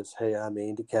he is. Hey, I'm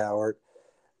Andy Cowart.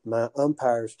 My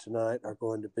umpires tonight are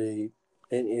going to be,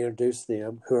 and introduce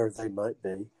them, whoever they might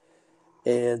be,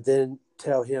 and then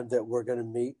tell him that we're going to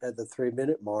meet at the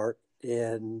 3-minute mark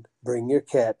and bring your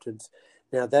captains.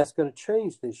 Now, that's going to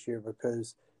change this year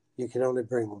because you can only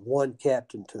bring one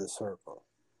captain to the circle.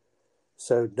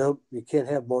 So you can't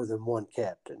have more than one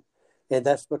captain. And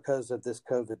that's because of this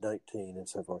COVID-19 and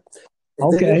so forth.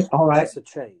 And okay, all right. That's a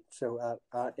change. So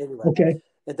anyway, okay.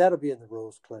 And that'll be in the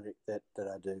rules clinic that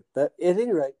I do. But at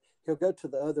any rate, he'll go to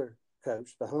the other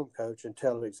coach, the home coach, and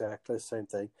tell him exactly the same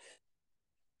thing.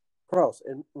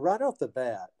 And right off the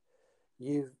bat,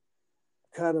 you've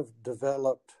kind of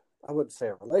developed, I wouldn't say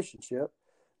a relationship,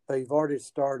 but you've already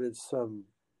started some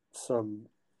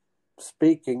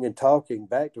speaking and talking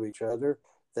back to each other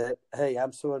that, hey,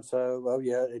 I'm so-and-so, oh,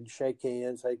 yeah, and shake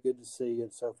hands, hey, good to see you,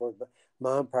 and so forth. But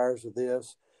my umpires are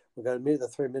this. We're going to meet at the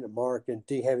 3-minute mark, and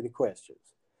do you have any questions?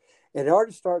 And it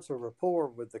already starts a rapport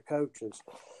with the coaches.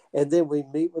 And then we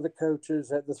meet with the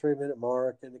coaches at the 3-minute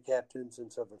mark and the captains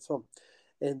and so forth and so on.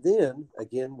 And then,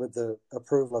 again, with the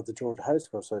approval of the Georgia High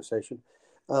School Association,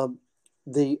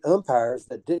 the umpires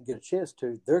that didn't get a chance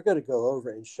to, they're going to go over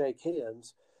and shake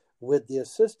hands with the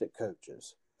assistant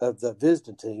coaches of the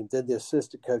visiting team, then the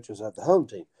assistant coaches of the home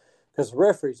team, because the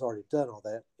referee's already done all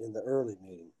that in the early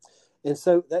meeting. And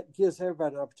so that gives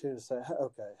everybody an opportunity to say,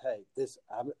 okay, hey,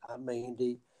 I'm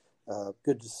Andy,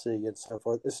 good to see you, and so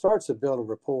forth. It starts to build a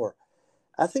rapport.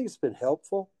 I think it's been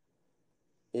helpful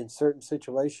in certain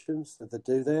situations that they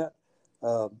do that.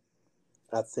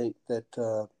 I think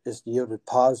that it's yielded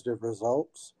positive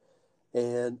results.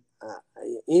 And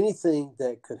anything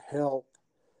that could help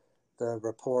the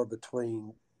rapport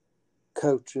between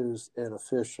coaches and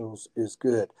officials is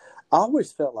good. I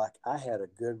always felt like I had a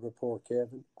good rapport,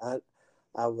 Kevin.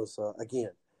 I was,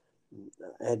 again,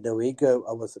 I had no ego.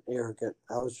 I wasn't arrogant.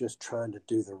 I was just trying to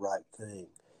do the right thing.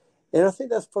 And I think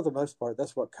that's, for the most part,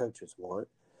 that's what coaches want.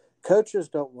 Coaches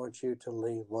don't want you to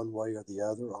lean one way or the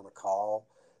other on a call.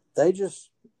 They just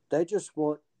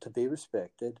want to be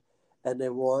respected, and they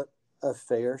want a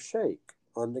fair shake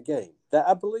on the game. That,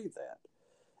 I believe that.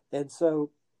 And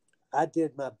so I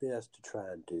did my best to try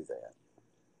and do that.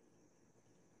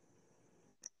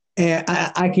 And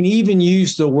I can even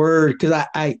use the word, because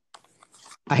I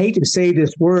hate to say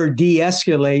this word,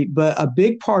 de-escalate, but a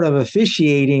big part of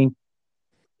officiating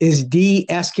is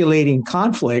de-escalating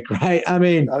conflict, right? I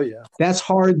mean, oh, yeah. That's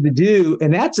hard to do.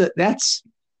 And that's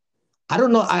I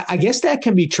don't know. I guess that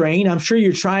can be trained. I'm sure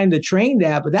you're trying to train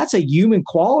that, but that's a human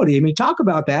quality. I mean, talk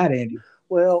about that, Andy.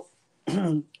 Well,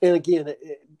 and again,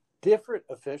 different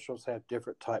officials have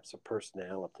different types of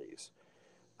personalities.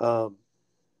 As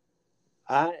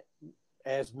an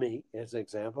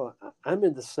example, I'm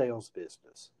in the sales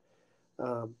business.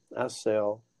 I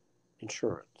sell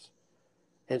insurance.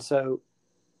 And so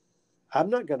I'm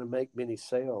not going to make many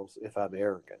sales if I'm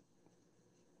arrogant.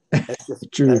 That's just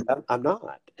true. I'm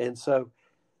not. And so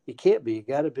you can't be. You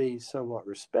got to be somewhat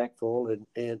respectful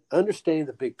and understand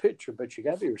the big picture, but you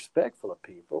got to be respectful of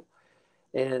people.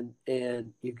 And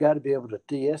you've got to be able to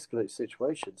de-escalate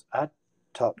situations. I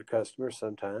talk to customers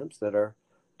sometimes that are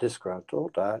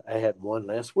disgruntled. I had one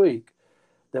last week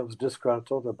that was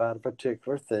disgruntled about a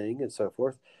particular thing and so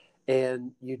forth.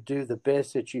 And you do the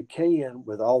best that you can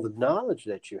with all the knowledge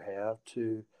that you have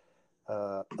to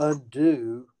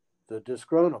undo the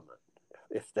disgruntlement,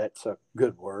 if that's a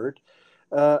good word.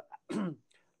 I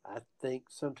think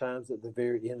sometimes at the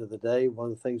very end of the day,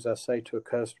 one of the things I say to a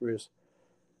customer is,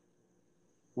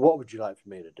 what would you like for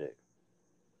me to do?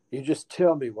 You just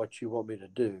tell me what you want me to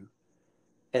do,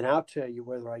 and I'll tell you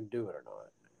whether I can do it or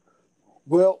not.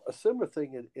 Well, a similar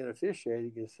thing in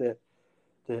officiating is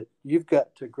that you've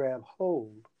got to grab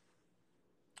hold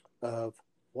of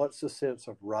what's the sense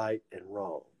of right and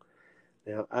wrong.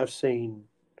 Now, I've seen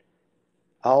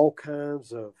all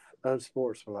kinds of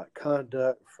unsportsmanlike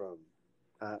conduct from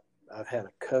I've had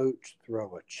a coach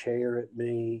throw a chair at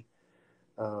me.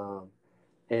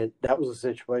 And that was a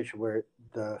situation where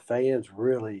the fans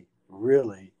really,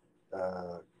 really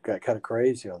got kind of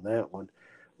crazy on that one.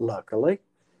 Luckily,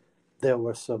 there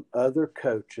were some other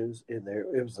coaches in there.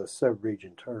 It was a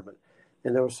sub-region tournament.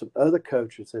 And there were some other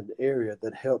coaches in the area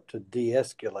that helped to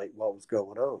de-escalate what was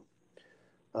going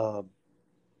on.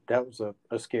 That was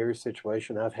a scary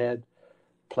situation. I've had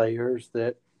players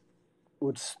that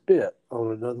would spit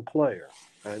on another player.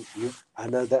 And I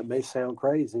know that may sound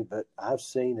crazy, but I've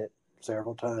seen it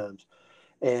several times.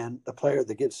 And the player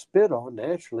that gets spit on,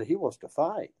 naturally, he wants to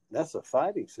fight. That's a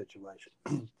fighting situation.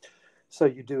 So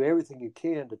you do everything you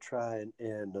can to try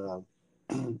and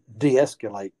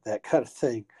de-escalate that kind of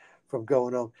thing from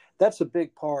going on. That's a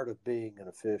big part of being an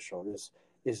official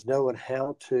is knowing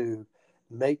how to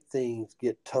make things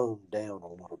get toned down a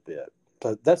little bit.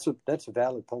 So that's a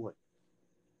valid point.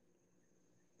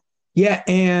 Yeah,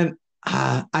 and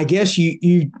I guess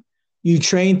you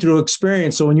train through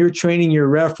experience. So when you're training your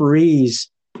referees,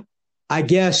 I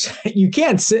guess you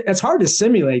can't. It's hard to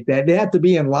simulate that. They have to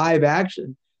be in live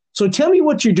action. So tell me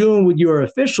what you're doing with your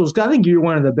officials. I think you're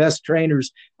one of the best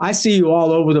trainers. I see you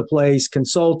all over the place,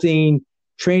 consulting,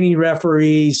 training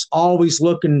referees, always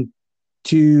looking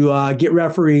to get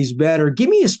referees better. Give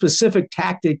me a specific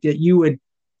tactic that you would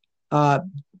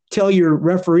tell your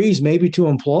referees maybe to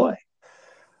employ.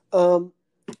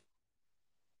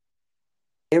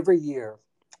 Every year,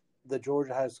 the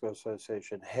Georgia High School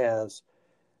Association has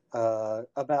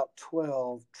about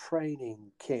 12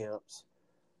 training camps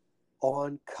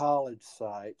on college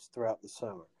sites throughout the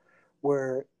summer,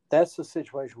 where that's a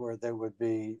situation where there would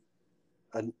be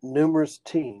numerous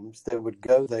teams that would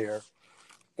go there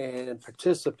and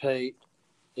participate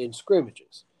in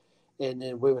scrimmages. And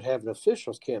then we would have an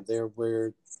officials camp there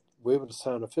where we would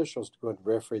assign officials to go and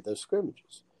referee those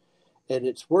scrimmages. And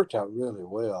it's worked out really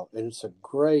well. And it's a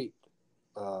great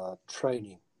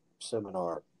training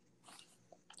seminar.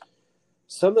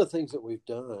 Some of the things that we've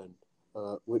done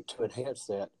to enhance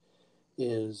that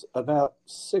is about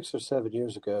 6 or 7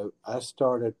 years ago, I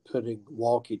started putting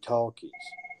walkie-talkies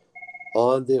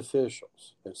on the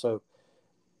officials. And so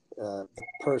the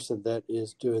person that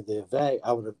is doing the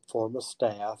I would form a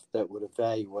staff that would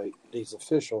evaluate these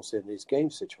officials in these game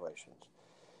situations.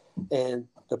 And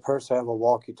the person have a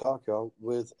walkie-talkie on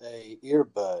with a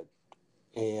earbud,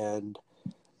 and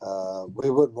we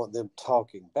wouldn't want them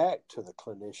talking back to the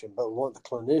clinician, but we want the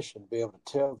clinician to be able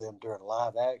to tell them during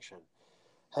live action,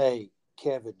 hey,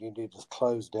 Kevin, you need to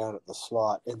close down at the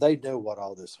slot. And they know what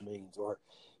all this means, or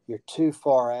you're too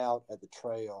far out at the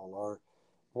trail, or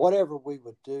whatever we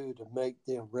would do to make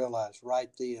them realize right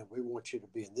then, we want you to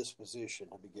be in this position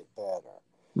to get better.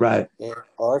 Right.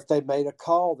 Or if they made a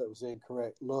call that was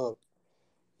incorrect, look,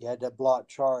 you had that block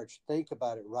charge. Think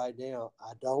about it right now.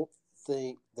 I don't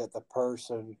think that the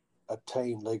person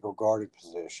obtained legal guarding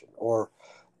position, or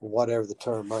whatever the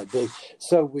term might be.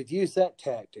 So we've used that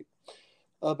tactic.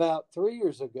 About 3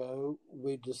 years ago,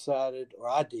 we decided, or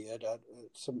I did,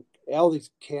 all these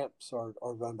camps are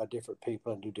run by different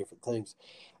people and do different things.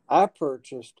 I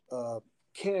purchased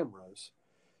cameras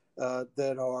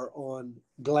that are on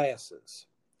glasses.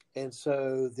 And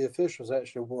so the officials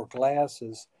actually wore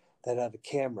glasses that had a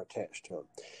camera attached to them.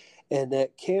 And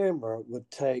that camera would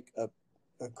take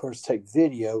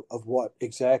video of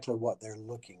exactly what they're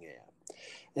looking at.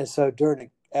 And so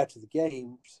after the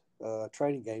games,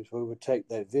 training games, we would take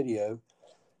that video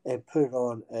and put it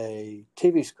on a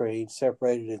TV screen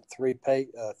separated in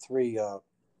three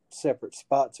separate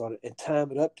spots on it, and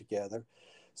time it up together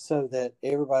so that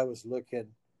everybody was looking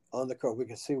on the court. We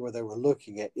could see where they were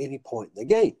looking at any point in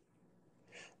the game.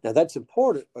 Now that's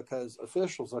important because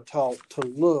officials are taught to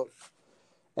look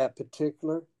at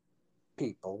particular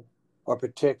people, or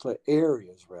particular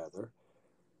areas rather,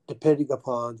 depending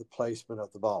upon the placement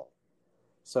of the ball.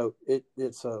 So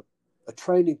it's a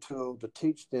training tool to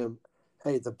teach them,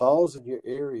 hey, the ball's in your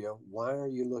area. Why are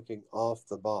you looking off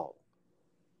the ball?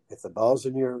 If the ball's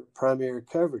in your primary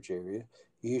coverage area,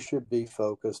 you should be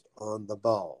focused on the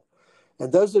ball.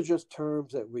 And those are just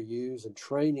terms that we use and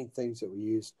training things that we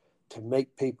use to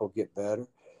make people get better.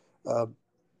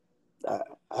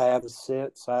 I have a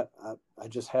sense, I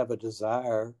just have a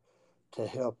desire to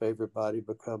help everybody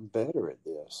become better at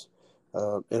this.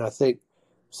 And I think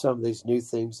some of these new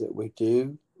things that we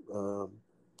do,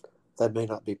 that may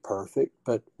not be perfect,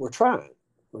 but we're trying.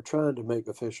 We're trying to make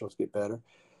officials get better.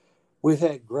 We've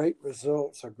had great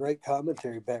results or great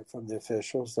commentary back from the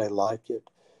officials. They like it.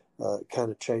 It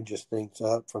kind of changes things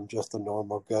up from just the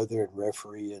normal go there and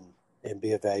referee and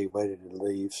be evaluated and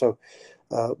leave. So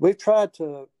we've tried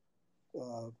to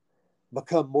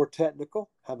become more technical.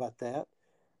 How about that?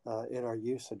 In our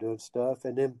use of doing stuff.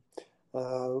 And then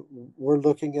we're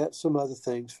looking at some other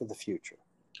things for the future.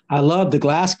 I love the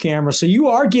glass camera. So you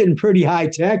are getting pretty high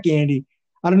tech, Andy.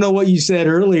 I don't know what you said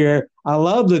earlier. I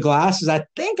love the glasses. I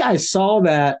think I saw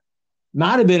that.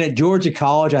 Might have been at Georgia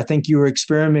College. I think you were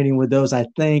experimenting with those, I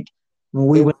think, when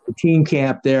we went to team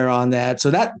camp there on that.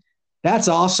 So that's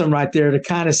awesome right there to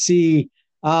kind of see,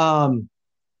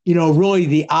 really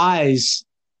the eyes,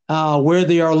 where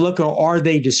they are looking, or are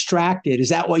they distracted? Is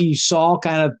that what you saw?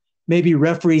 Kind of maybe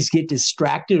referees get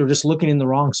distracted or just looking in the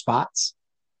wrong spots?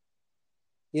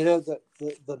 The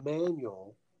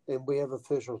manual, and we have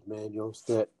officials manuals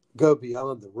that go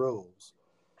beyond the rules.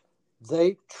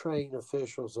 They train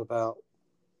officials about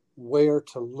where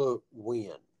to look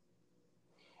when.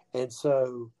 And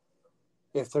so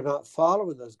if they're not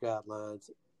following those guidelines,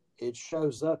 it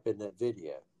shows up in that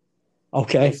video.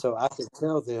 Okay. And so I can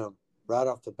tell them right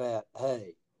off the bat,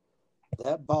 hey,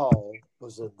 that ball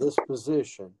was in this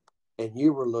position and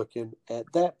you were looking at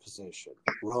that position.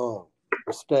 Wrong.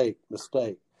 Mistake.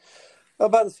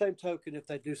 By the same token, if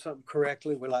they do something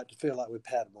correctly, we like to feel like we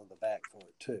pat them on the back for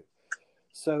it too.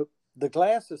 So the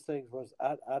glasses thing was,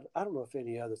 I don't know if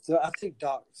any others. I think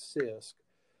Doc Sisk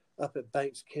up at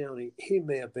Banks County, he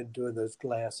may have been doing those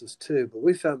glasses too, but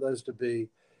we found those to be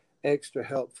extra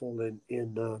helpful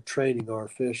in training our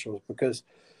officials because,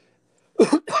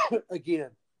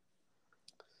 again,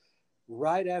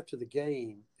 right after the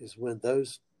game is when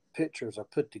those pictures are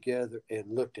put together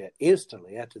and looked at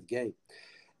instantly after the game.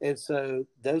 And so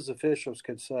those officials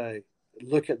can say,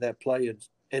 look at that play,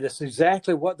 and it's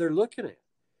exactly what they're looking at.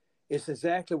 It's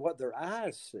exactly what their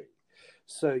eyes see.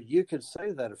 So you can say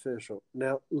to that official,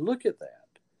 now look at that.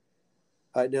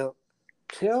 All right, now,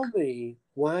 tell me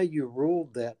why you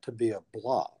ruled that to be a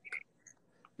block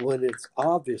when it's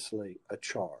obviously a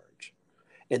charge.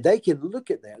 And they can look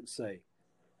at that and say,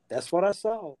 that's what I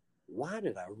saw. Why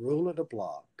did I rule it a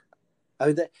block? I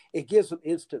mean, it gives them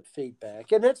instant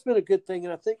feedback. And that's been a good thing.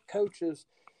 And I think coaches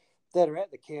that are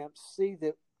at the camp see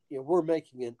that we're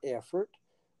making an effort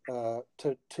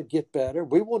to get better.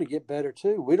 We want to get better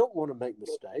too. We don't want to make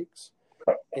mistakes.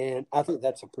 And I think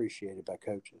that's appreciated by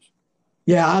coaches.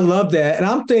 Yeah, I love that. And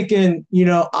I'm thinking,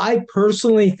 I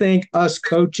personally think us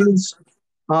coaches,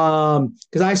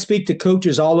 because I speak to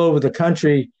coaches all over the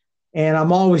country and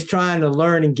I'm always trying to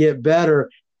learn and get better.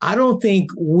 I don't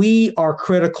think we are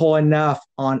critical enough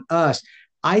on us.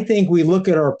 I think we look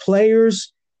at our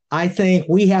players. I think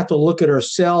we have to look at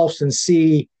ourselves and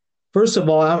see, first of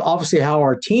all, obviously how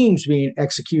our team's being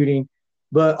executing,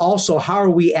 but also how are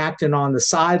we acting on the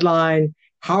sideline?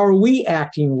 How are we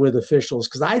acting with officials?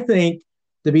 Because I think,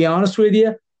 to be honest with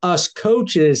you, us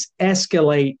coaches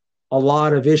escalate a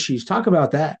lot of issues. Talk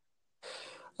about that.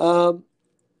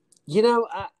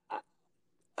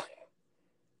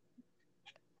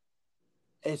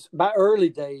 It's my early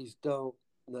days don't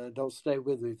stay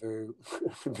with me very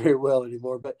very well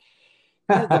anymore. But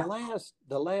the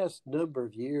last number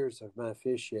of years of my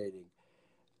officiating,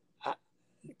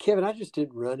 Kevin, I just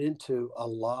didn't run into a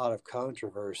lot of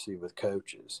controversy with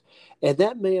coaches, and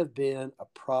that may have been a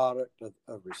product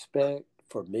of respect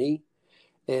for me,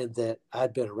 and that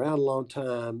I'd been around a long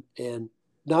time. And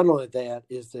not only that,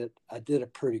 is that I did a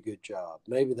pretty good job.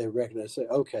 Maybe they recognize, say,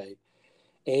 okay,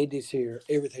 Andy's here,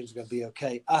 everything's going to be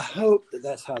okay. I hope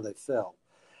that's how they felt.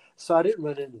 So I didn't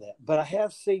run into that. But I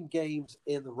have seen games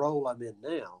in the role I'm in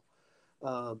now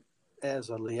as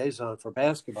a liaison for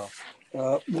basketball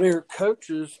where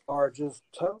coaches are just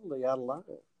totally out of line.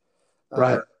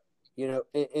 Right.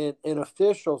 And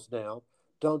officials now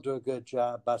don't do a good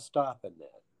job by stopping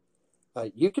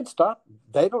that. You can stop.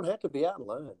 They don't have to be out of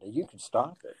line. You can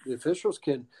stop it. The officials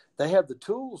they have the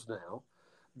tools now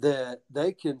that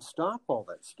they can stop all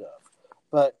that stuff.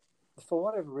 But for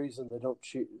whatever reason, they don't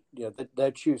choose,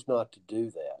 they choose not to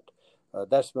do that.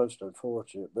 That's most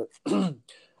unfortunate. But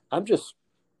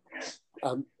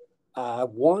I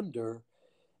wonder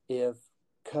if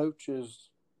coaches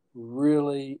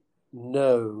really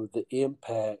know the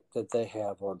impact that they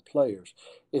have on players.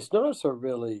 It's not so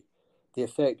really the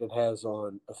effect it has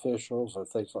on officials or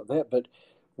things like that, but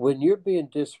when you're being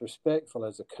disrespectful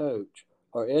as a coach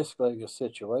or escalating a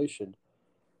situation,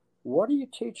 what are you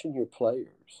teaching your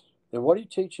players? And what are you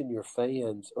teaching your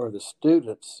fans or the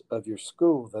students of your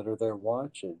school that are there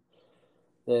watching?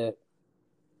 That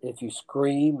if you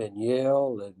scream and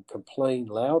yell and complain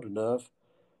loud enough,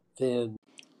 then...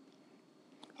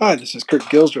 Hi, this is Kurt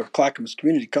Gilsdorf of Clackamas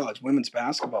Community College women's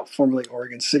basketball, formerly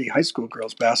Oregon City High School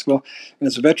girls basketball. And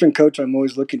as a veteran coach, I'm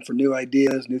always looking for new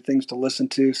ideas, new things to listen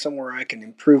to, somewhere I can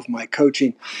improve my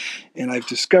coaching. And I've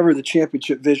discovered the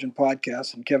Championship Vision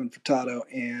podcast from Kevin Furtado,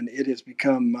 and it has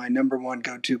become my number one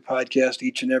go-to podcast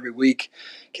each and every week.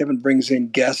 Kevin brings in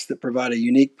guests that provide a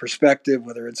unique perspective,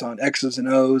 whether it's on X's and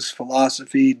O's,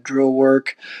 philosophy, drill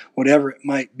work, whatever it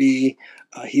might be.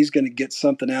 He's going to get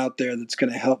something out there that's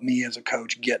going to help me as a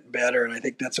coach get better. And I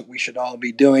think that's what we should all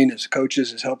be doing as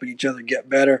coaches, is helping each other get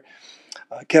better.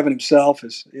 Kevin himself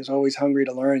is always hungry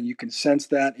to learn, and you can sense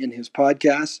that in his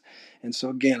podcast. And so,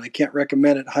 again, I can't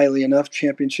recommend it highly enough.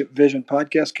 Championship Vision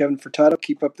Podcast. Kevin Furtado,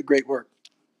 keep up the great work.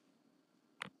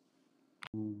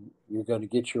 You're going to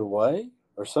get your way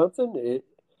or something?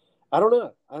 I don't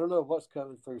know. I don't know what's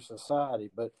coming through society,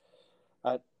 but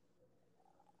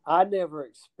I never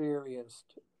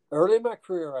experienced, early in my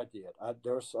career I did.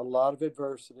 There was a lot of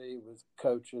adversity with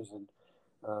coaches and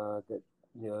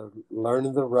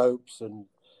learning the ropes and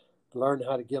learning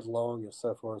how to get along and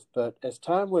so forth. But as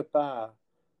time went by,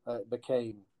 it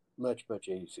became much, much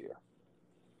easier.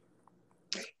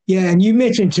 Yeah, and you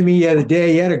mentioned to me the other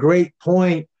day, you had a great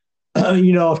point,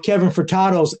 if Kevin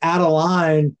Furtado's out of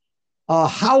line,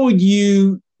 how would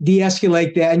you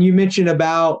de-escalate that? And you mentioned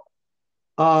about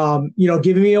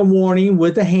giving me a warning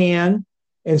with a hand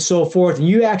and so forth. And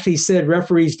you actually said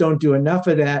referees don't do enough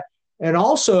of that. And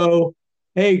also,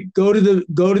 hey, go to the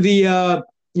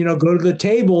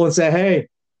table and say, hey,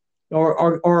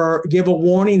 or give a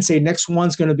warning and say next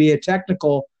one's going to be a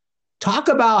technical. Talk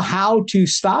about how to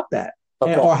stop that,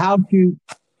 okay, or how to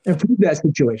improve that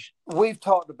situation. We've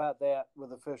talked about that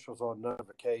with officials on a number of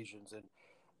occasions, and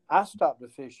I stopped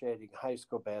officiating high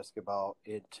school basketball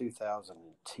in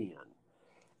 2010.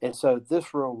 And so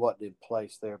this rule wasn't in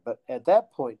place there. But at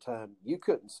that point in time, you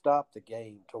couldn't stop the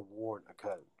game to warn a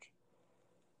coach.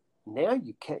 Now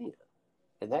you can.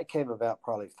 and that came about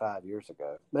probably 5 years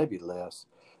ago, maybe less.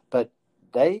 But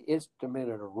they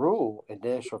implemented a rule in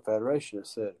National Federation that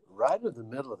said right in the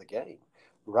middle of the game,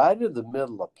 right in the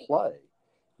middle of play,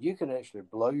 you can actually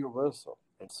blow your whistle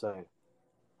and say,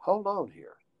 hold on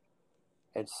here,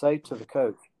 and say to the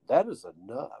coach, that is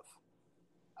enough.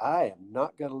 I am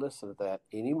not going to listen to that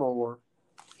anymore.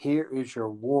 Here is your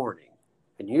warning.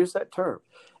 And use that term.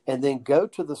 And then go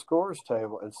to the scores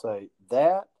table and say,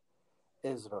 that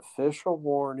is an official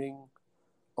warning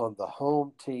on the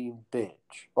home team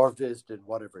bench, or visited,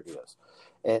 whatever it is.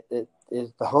 It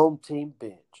is the home team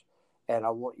bench. And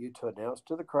I want you to announce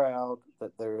to the crowd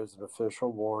that there is an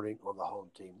official warning on the home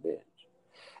team bench.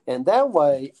 And that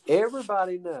way,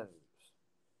 everybody knows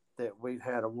that we've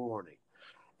had a warning.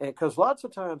 And because lots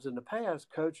of times in the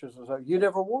past, coaches will say, you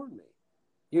never warned me.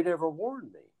 You never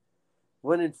warned me.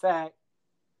 When in fact,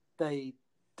 they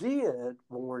did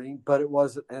warning, but it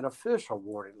wasn't an official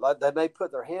warning. Like they may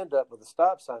put their hand up with a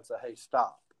stop sign and say, hey,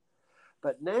 stop.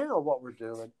 But now what we're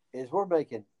doing is we're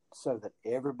making so that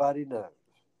everybody knows.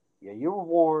 Yeah, you were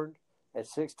warned at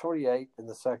 6:28 in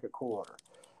the second quarter.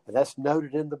 And that's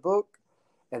noted in the book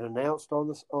and announced on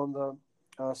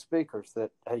the speakers that,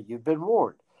 hey, you've been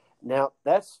warned. Now,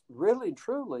 that's really and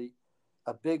truly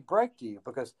a big break to you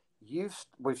because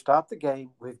we've stopped the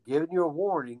game, we've given you a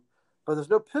warning, but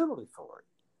there's no penalty for it.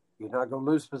 You're not going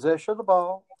to lose possession of the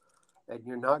ball, and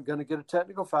you're not going to get a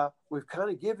technical foul. We've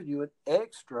kind of given you an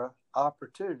extra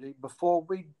opportunity before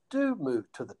we do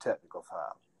move to the technical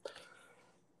foul.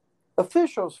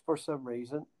 Officials, for some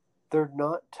reason, they're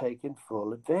not taking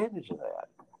full advantage of that.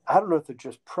 I don't know if they're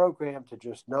just programmed to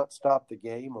just not stop the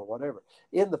game or whatever.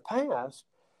 In the past,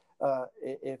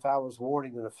 if I was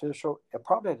warning an official, I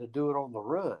probably had to do it on the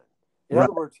run. In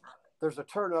other words, there's a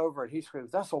turnover and he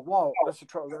screams, that's a walk, that's a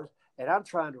turnover. And I'm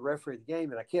trying to referee the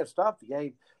game and I can't stop the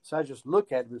game. So I just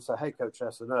look at him and say, hey, coach,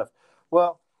 that's enough.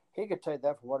 Well, he could take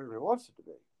that for whatever he wants it to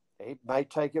be. He may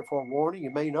take it for a warning, he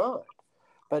may not.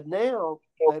 But now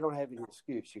they don't have any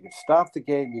excuse. You can stop the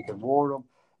game, you can warn them,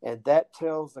 and that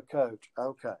tells the coach,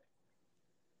 okay,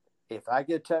 if I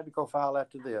get a technical foul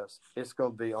after this, it's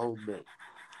going to be on me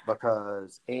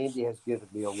because Andy has given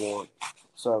me a warning.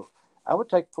 So I would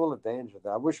take full advantage of that.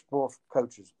 I wish more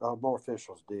coaches, more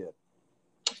officials did.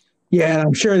 Yeah, and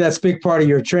I'm sure that's a big part of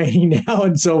your training now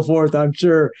and so forth. I'm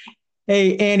sure.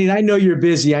 Hey, Andy, I know you're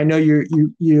busy. I know you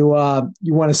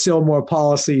want to sell more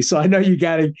policy, so I know you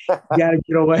gotta get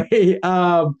away.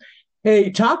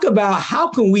 Hey, talk about how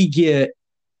can we get.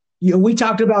 We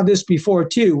talked about this before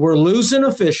too. We're losing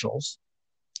officials,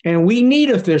 and we need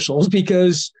officials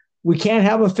because we can't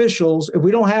have officials if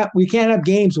we can't have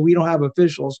games if we don't have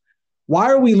officials. Why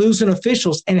are we losing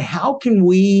officials, and how can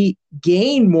we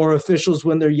gain more officials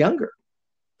when they're younger?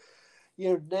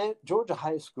 Georgia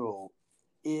high school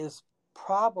is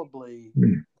probably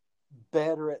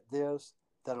better at this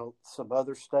than some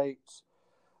other states.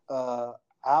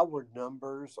 Our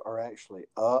numbers are actually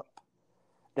up.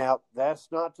 Now,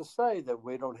 that's not to say that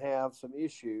we don't have some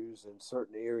issues in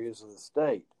certain areas of the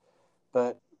state,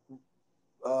 but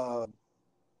a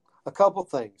couple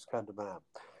things come to mind.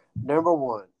 Number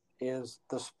one is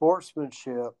the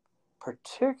sportsmanship,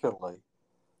 particularly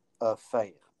of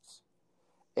fans.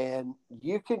 And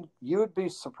you would be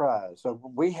surprised. So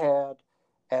we had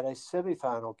at a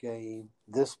semifinal game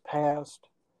this past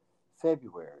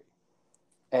February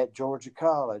at Georgia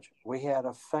College, we had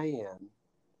a fan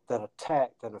that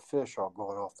attacked an official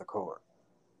going off the court.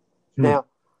 Now,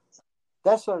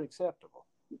 that's unacceptable.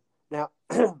 Now,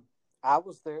 I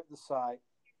was there at the site.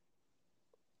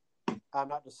 I'm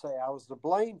not to say I was to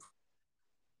blame.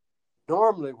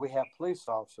 Normally, we have police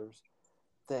officers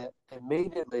that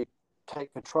immediately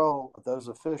take control of those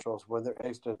officials when they're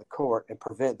exiting the court and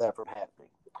prevent that from happening.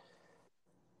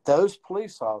 Those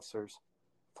police officers,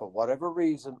 for whatever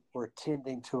reason, were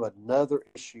attending to another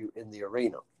issue in the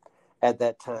arena at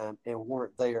that time and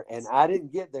weren't there. And I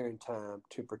didn't get there in time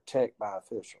to protect my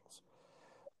officials.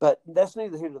 But that's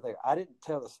neither here nor there. I didn't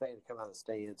tell this fan to come out of the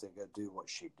stands and go do what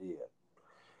she did.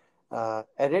 At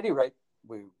any rate,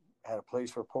 we had a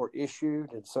police report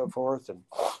issued and so forth. And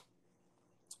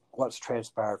what's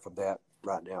transpired from that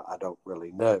right now, I don't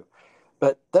really know.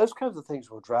 But those kinds of things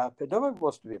will drive people. Nobody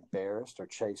wants to be embarrassed or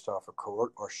chased off a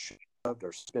court or shoved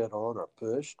or spit on or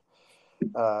pushed.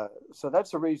 So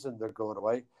that's the reason they're going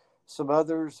away. Some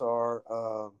others are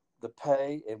the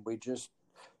pay, and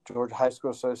Georgia High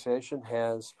School Association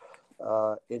has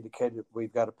indicated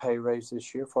we've got a pay raise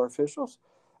this year for officials.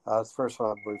 It's the first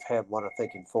time we've had one, I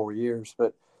think, in 4 years,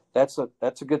 but that's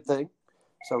a good thing.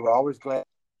 So we're always glad.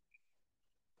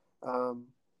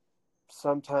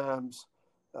 Sometimes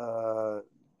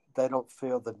they don't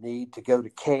feel the need to go to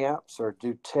camps or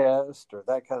do tests or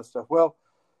that kind of stuff. Well,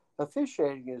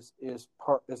 officiating is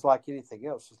like anything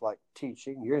else. It's like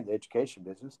teaching. You're in the education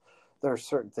business. There are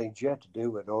certain things you have to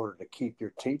do in order to keep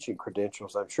your teaching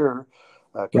credentials, I'm sure,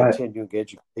 continuing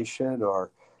education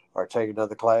or taking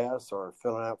another class or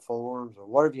filling out forms or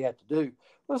whatever you have to do.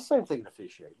 Well, the same thing in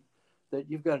officiating, that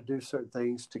you've got to do certain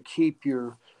things to keep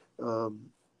your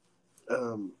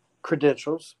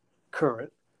credentials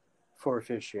current for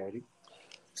officiating.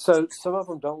 So some of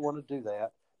them don't want to do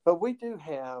that. But we do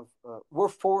have, we're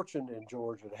fortunate in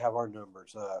Georgia to have our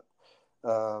numbers up.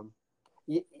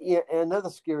 Another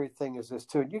scary thing is this,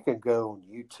 too, and you can go on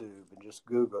YouTube and just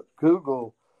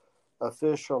Google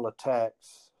fan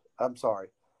attacks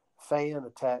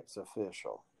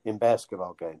official in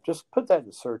basketball game. Just put that in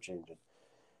the search engine,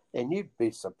 and you'd be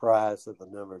surprised at the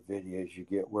number of videos you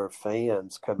get where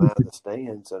fans come out of the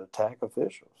stands and attack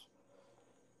officials.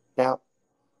 Now,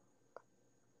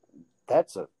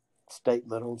 that's a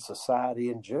statement on society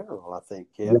in general, I think,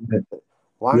 Kevin.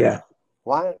 Why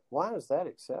is that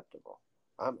acceptable?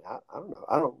 I don't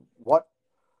know.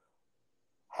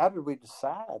 How did we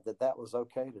decide that was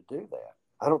okay to do that?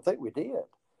 I don't think we did.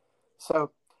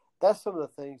 So that's some of the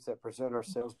things that present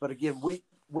ourselves. But again,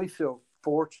 we feel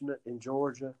fortunate in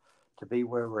Georgia to be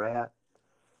where we're at.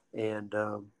 And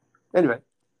anyway,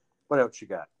 what else you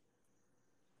got?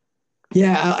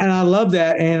 Yeah, and I love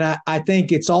that. And I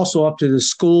think it's also up to the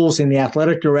schools and the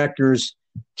athletic directors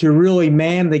to really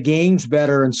man the games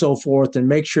better and so forth, and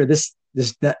make sure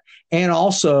and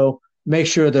also make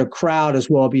sure the crowd is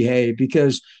well behaved.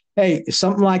 Because, hey,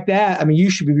 something like that, I mean, you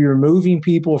should be removing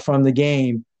people from the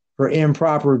game for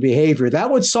improper behavior.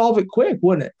 That would solve it quick,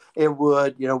 wouldn't it? It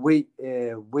would. You know, we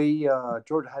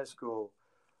Georgia High School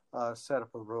set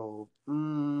up a rule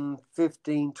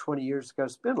 15, 20 years ago.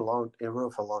 It's been a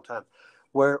rule for a long time,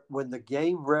 where when the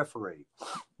game referee,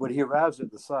 when he arrives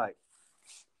at the site,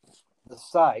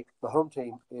 the home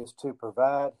team is to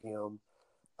provide him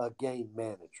a game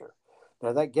manager.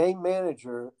 Now, that game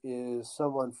manager is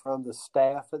someone from the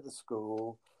staff at the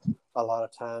school. A lot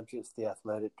of times it's the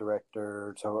athletic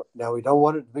director. So now we don't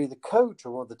want it to be the coach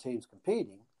or one of the teams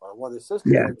competing or one of the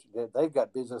assistant coaches. They've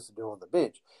got business to do on the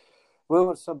bench. We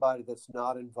want somebody that's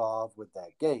not involved with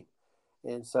that game.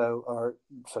 And so, or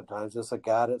sometimes it's a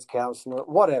guidance counselor,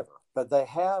 whatever. But they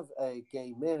have a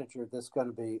game manager that's going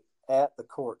to be at the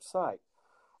court site.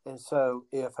 And so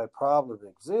if a problem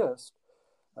exists,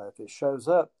 if it shows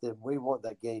up, then we want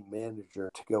that game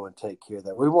manager to go and take care of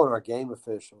that. We want our game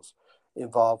officials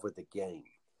involved with the game,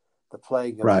 the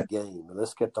playing of the game. And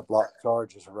let's get the block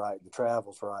charges right, the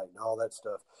travels right, and all that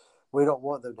stuff. We don't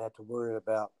want them to have to worry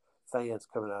about fans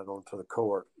coming out onto the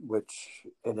court, which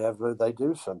inevitably they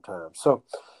do sometimes. So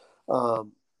I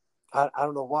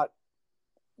don't know what.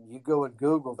 You go and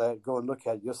Google that, go and look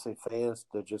at it, you'll see fans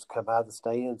that just come out of the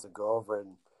stands and go over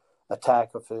and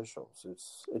attack officials.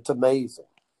 It's amazing.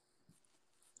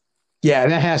 Yeah,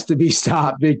 that has to be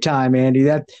stopped big time, Andy.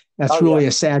 That's really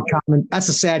a sad comment. That's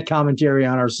a sad commentary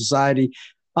on our society.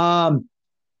 Andy,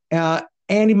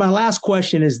 my last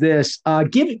question is this: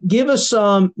 give us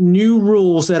some new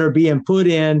rules that are being put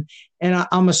in, and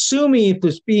I'm assuming if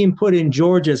it's being put in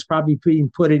Georgia, it's probably being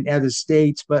put in other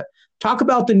states. But talk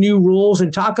about the new rules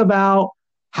and talk about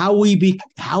how we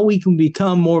can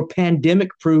become more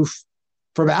pandemic proof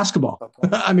for basketball. Okay.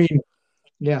 I mean.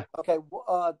 Yeah. Okay.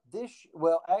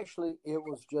 Actually, it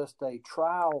was just a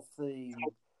trial thing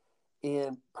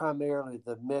in primarily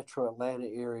the metro Atlanta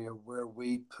area where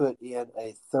we put in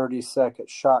a 30-second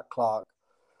shot clock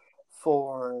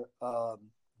for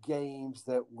games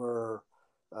that were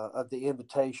of the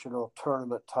invitational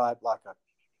tournament type, like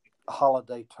a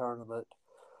holiday tournament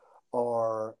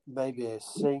or maybe a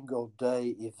single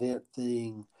day event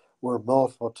thing where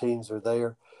multiple teams are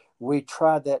there. We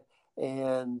tried that.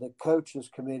 And the coaches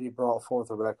committee brought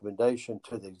forth a recommendation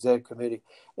to the exec committee,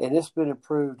 and it's been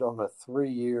approved on a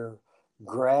 3-year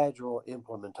gradual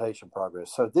implementation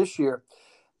progress. So this year,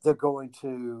 they're going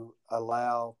to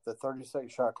allow the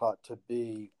 30-second shot clock to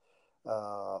be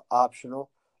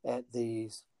optional at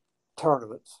these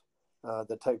tournaments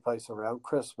that take place around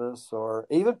Christmas or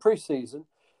even preseason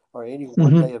or any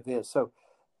one-day event. So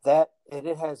and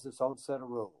it has its own set of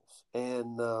rules.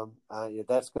 And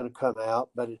that's going to come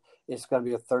out, but it's going to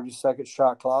be a 30-second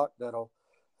shot clock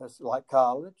that's like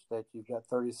college, that you've got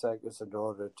 30 seconds in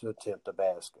order to attempt a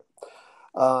basket.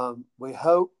 We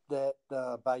hope that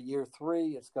by year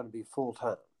 3, it's going to be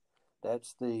full-time.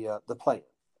 That's the plan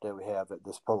that we have at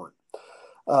this point.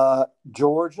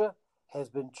 Georgia has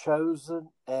been chosen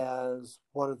as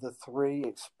one of the 3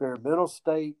 experimental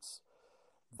states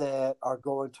that are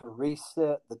going to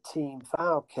reset the team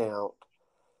foul count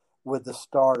with the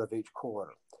start of each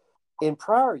quarter. In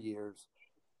prior years,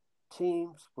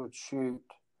 teams would shoot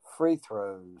free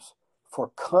throws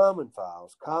for common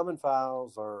fouls. Common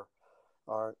fouls are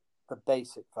the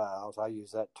basic fouls. I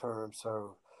use that term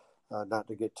so not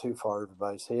to get too far over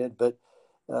everybody's head, but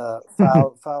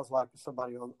fouls like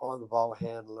somebody on the ball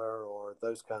handler or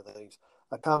those kind of things.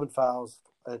 A common foul is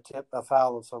a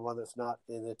foul on someone that's not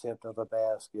in the attempt of a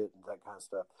basket and that kind of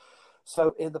stuff.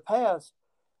 So in the past,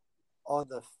 on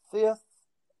the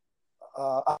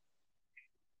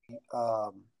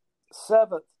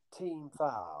seventh team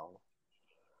foul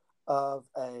of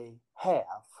a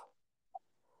half,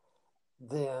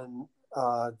 then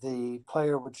the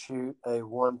player would shoot a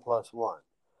 1+1.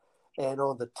 And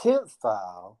on the 10th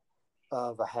foul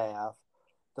of a half,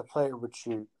 the player would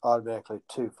shoot automatically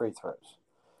 2 free throws.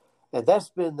 And that's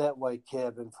been that way,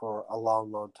 Kevin, for a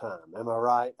long, long time. Am I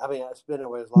right? I mean, it's been that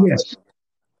way as long as I remember.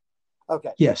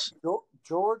 Okay. Yes.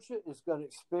 Georgia is going to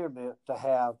experiment to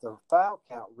have the foul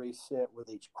count reset with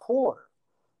each quarter,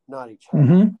 not each half.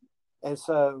 Mm-hmm. And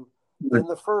so in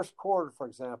the first quarter, for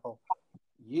example,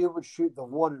 you would shoot the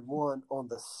 1-and-1 on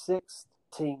the 6th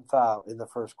team foul in the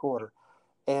first quarter,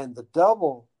 and the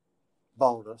double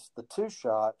bonus, the 2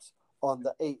 shots, on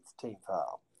the 8th team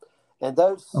foul. And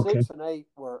those 6 and 8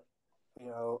 were,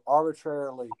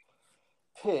 arbitrarily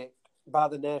picked by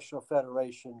the National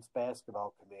Federation's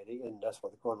basketball committee, and that's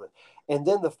what the quarter was. And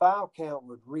then the foul count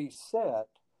would reset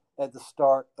at the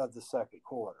start of the second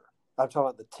quarter. I'm talking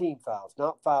about the team fouls,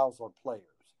 not fouls on players.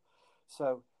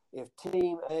 So if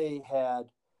Team A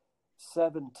had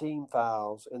 7 team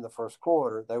fouls in the first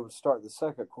quarter, they would start the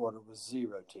second quarter with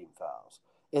 0 team fouls.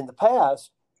 In the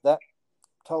past, that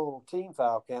total team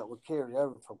foul count would carry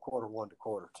over from quarter 1 to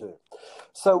quarter 2.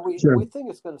 So we think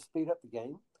it's going to speed up the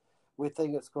game. We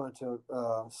think it's going to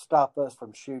stop us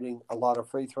from shooting a lot of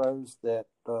free throws that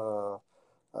slow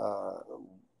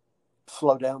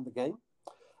down the game.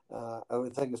 I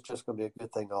would think it's just going to be a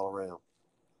good thing all around.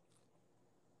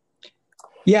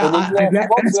 Yeah.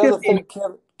 What was the other thing,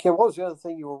 Kim, what was the other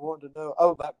thing you were wanting to know?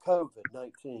 Oh, about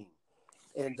COVID-19.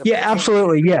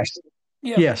 Absolutely. Yes.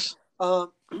 Yeah. Yes.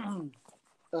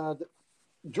 The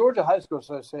Georgia High School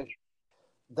Association,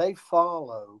 they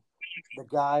follow the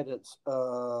guidance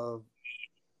of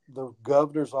the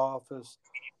governor's office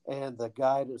and the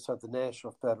guidance of the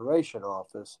National Federation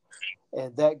office,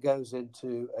 and that goes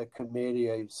into a committee,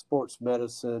 a sports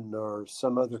medicine or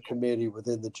some other committee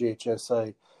within the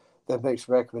GHSA that makes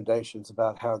recommendations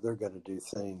about how they're going to do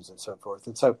things and so forth.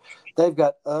 And so they've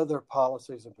got other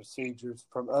policies and procedures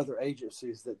from other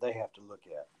agencies that they have to look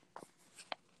at.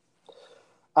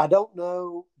 I don't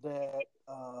know that,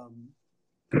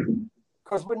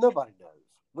 because nobody knows.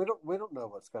 We don't know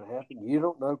what's going to happen. You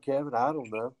don't know, Kevin. I don't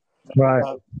know.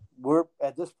 Right. We're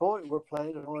at this point, we're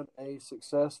planning on a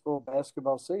successful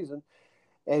basketball season.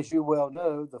 As you well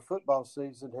know, the football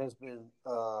season has been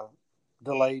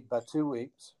delayed by 2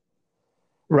 weeks.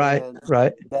 Right. And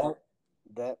right.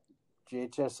 That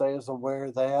GHSA is aware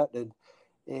of that,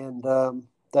 and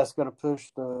that's going to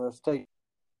push the state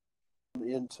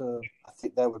into, I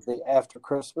think that would be after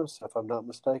Christmas, if I'm not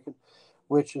mistaken,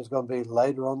 which is going to be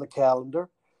later on the calendar.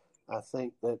 I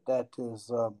think that is,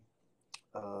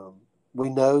 we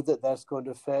know that that's going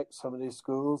to affect some of these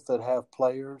schools that have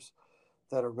players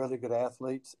that are really good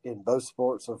athletes in both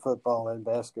sports, of football and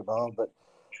basketball, but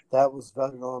that was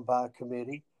voted on by a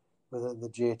committee within the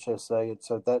GHSA, and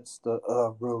so that's the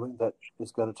ruling that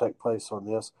is going to take place on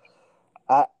this.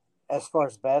 As far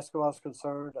as basketball is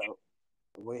concerned,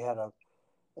 we had a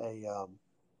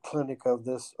clinic of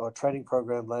this or training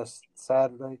program last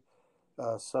Saturday.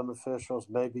 Some officials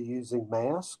may be using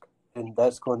masks, and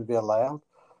that's going to be allowed.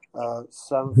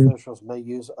 Some officials may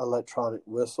use electronic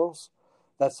whistles.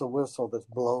 That's a whistle that's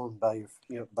blown by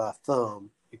by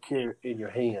thumb you carry in your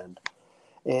hand.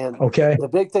 And the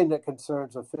big thing that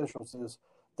concerns officials is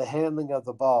the handling of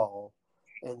the ball,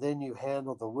 and then you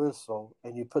handle the whistle,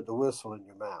 and you put the whistle in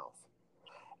your mouth.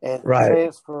 And the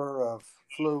transfer of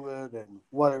fluid and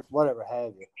whatever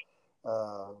have you,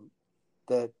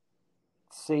 that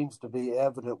seems to be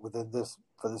evident within this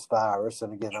virus.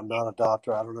 And again, I'm not a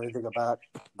doctor. I don't know anything about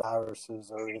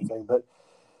viruses or anything, but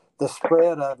the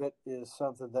spread of it is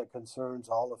something that concerns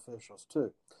all officials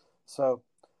too. So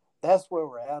that's where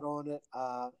we're at on it.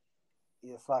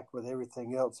 It's like with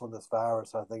everything else on this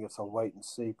virus, I think it's a wait and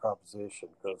see proposition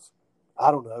because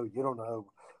I don't know. You don't know.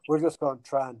 We're just going to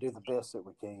try and do the best that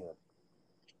we can.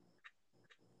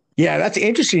 Yeah, that's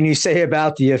interesting you say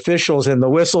about the officials and the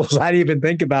whistles. I didn't even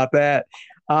think about that.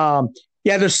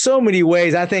 There's so many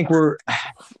ways. I think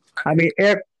I mean,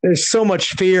 there's so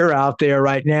much fear out there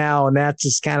right now, and that's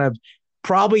just kind of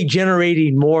probably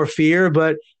generating more fear,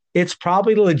 but it's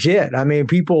probably legit. I mean,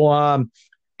 people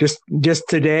just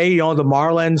today, the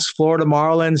Marlins, Florida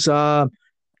Marlins,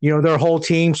 their whole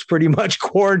team's pretty much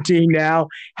quarantined now.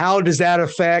 How does that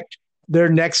affect their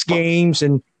next games?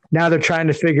 And now they're trying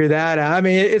to figure that out. I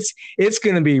mean, it's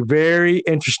going to be very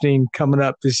interesting coming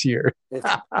up this year.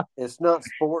 It's not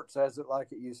sports as it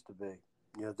like it used to be.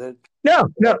 No,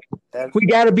 we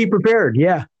got to be prepared.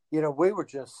 Yeah. We were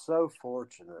just so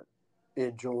fortunate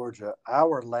in Georgia.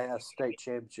 Our last state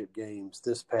championship games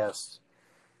this past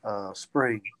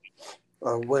spring,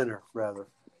 winter rather,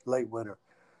 late winter,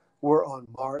 were on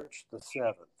March the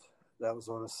 7th. That was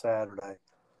on a Saturday.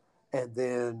 And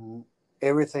then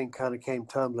everything kind of came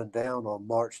tumbling down on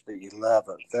March the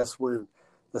 11th. That's when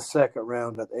the second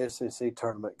round of the SEC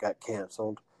tournament got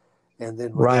canceled. And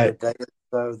then within a day or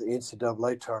so, the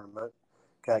NCAA tournament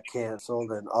got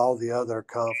canceled, and all the other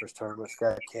conference tournaments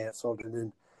got canceled. And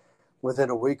then within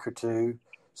a week or two,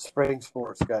 spring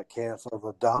sports got canceled,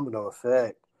 a domino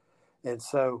effect. And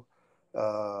so,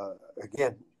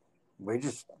 again, we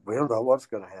don't know what's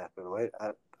going to happen.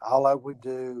 All we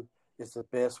do is the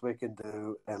best we can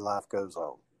do, and life goes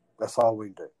on. That's all we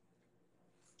do.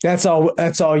 That's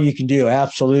all you can do.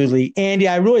 Absolutely. Andy,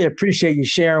 I really appreciate you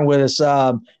sharing with us.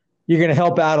 You're going to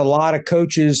help out a lot of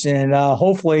coaches, and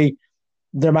hopefully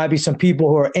there might be some people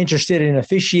who are interested in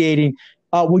officiating.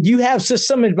 Would you have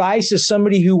some advice as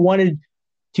somebody who wanted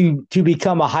to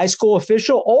become a high school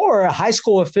official, or a high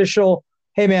school official?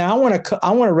 Hey man, I want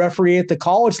to referee at the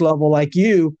college level like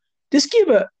you. Just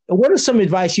what is some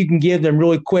advice you can give them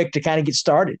really quick to kind of get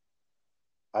started?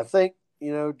 I think,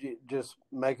 just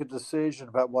make a decision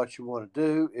about what you want to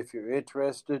do. If you're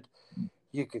interested,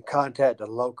 you can contact a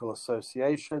local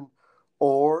association,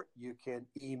 or you can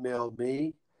email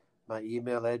me. My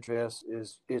email address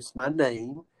it's my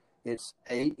name. It's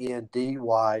AndyCowart.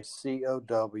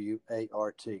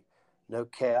 No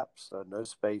caps, no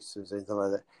spaces, anything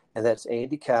like that. And that's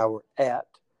Andy Cowart at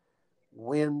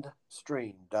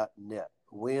windstream.net.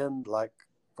 Wind like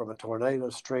from a tornado,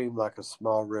 stream like a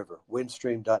small river.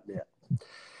 Windstream.net.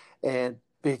 And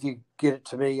if you get it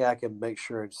to me, I can make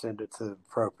sure and send it to the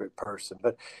appropriate person.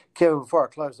 But Kevin, before I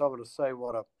close, I want to say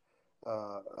what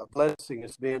a blessing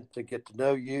it's been to get to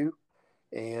know you.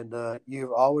 And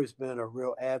you've always been a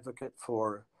real advocate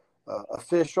for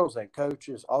officials and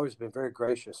coaches, always been very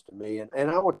gracious to me. And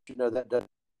I want you to know that doesn't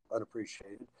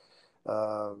unappreciated.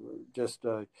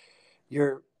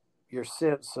 Your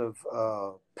sense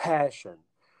of passion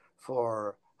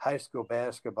for high school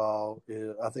basketball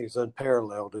I think is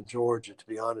unparalleled in Georgia, to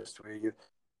be honest with you.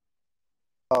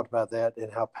 Talked about that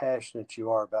and how passionate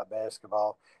you are about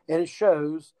basketball. And it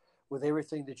shows with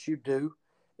everything that you do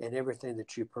and everything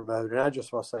that you promote. And I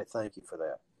just want to say thank you for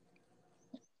that.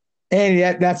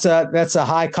 And that's a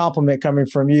high compliment coming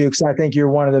from you, because I think you're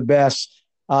one of the best.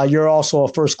 You're also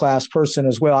a first-class person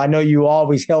as well. I know you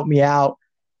always help me out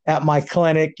at my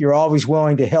clinic. You're always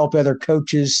willing to help other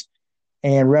coaches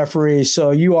and referees.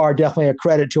 So you are definitely a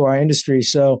credit to our industry.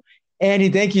 So, Andy,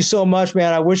 thank you so much,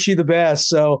 man. I wish you the best.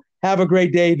 So have a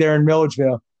great day there in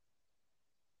Milledgeville.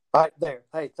 All right, there.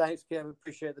 Hey, thanks, Kevin.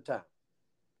 Appreciate the time.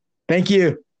 Thank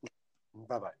you.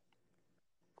 Bye-bye.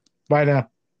 Bye now.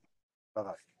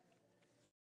 Bye-bye.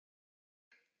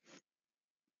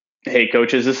 Hey,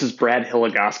 coaches, this is Brad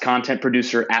Hilligoss, content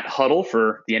producer at Huddle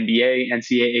for the NBA,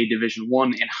 NCAA Division I,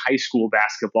 and high school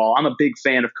basketball. I'm a big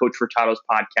fan of Coach Furtado's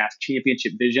podcast,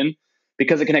 Championship Vision,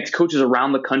 because it connects coaches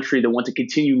around the country that want to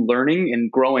continue learning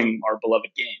and growing our beloved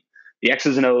game. The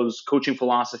X's and O's, coaching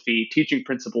philosophy, teaching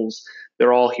principles,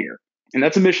 they're all here. And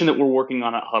that's a mission that we're working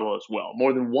on at Huddle as well.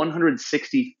 More than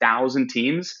 160,000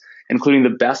 teams, including the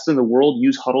best in the world,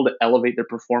 use Huddle to elevate their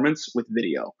performance with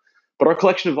video. But our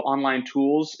collection of online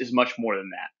tools is much more than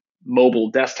that. Mobile,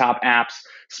 desktop apps,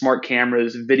 smart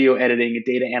cameras, video editing,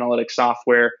 data analytics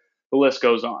software, the list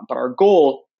goes on. But our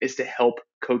goal is to help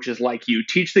coaches like you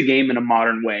teach the game in a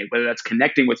modern way, whether that's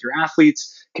connecting with your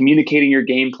athletes, communicating your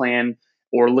game plan,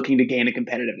 or looking to gain a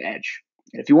competitive edge.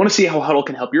 And if you want to see how Huddle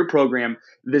can help your program,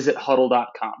 visit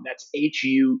huddle.com. That's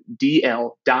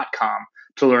HUDL.com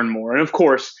to learn more. And of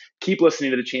course, keep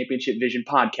listening to the Championship Vision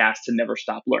podcast to never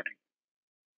stop learning.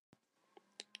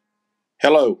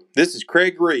 Hello, this is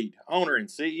Craig Reed, owner and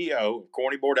CEO of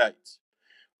Corny Board Aids.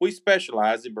 We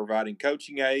specialize in providing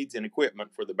coaching aids and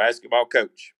equipment for the basketball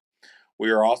coach.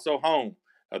 We are also home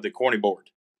of the Corny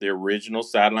Board, the original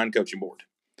sideline coaching board.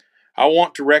 I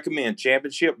want to recommend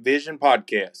Championship Vision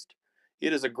Podcast.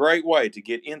 It is a great way to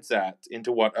get insights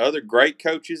into what other great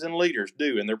coaches and leaders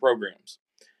do in their programs.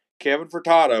 Kevin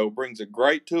Furtado brings a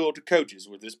great tool to coaches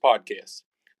with this podcast.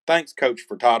 Thanks, Coach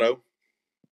Furtado.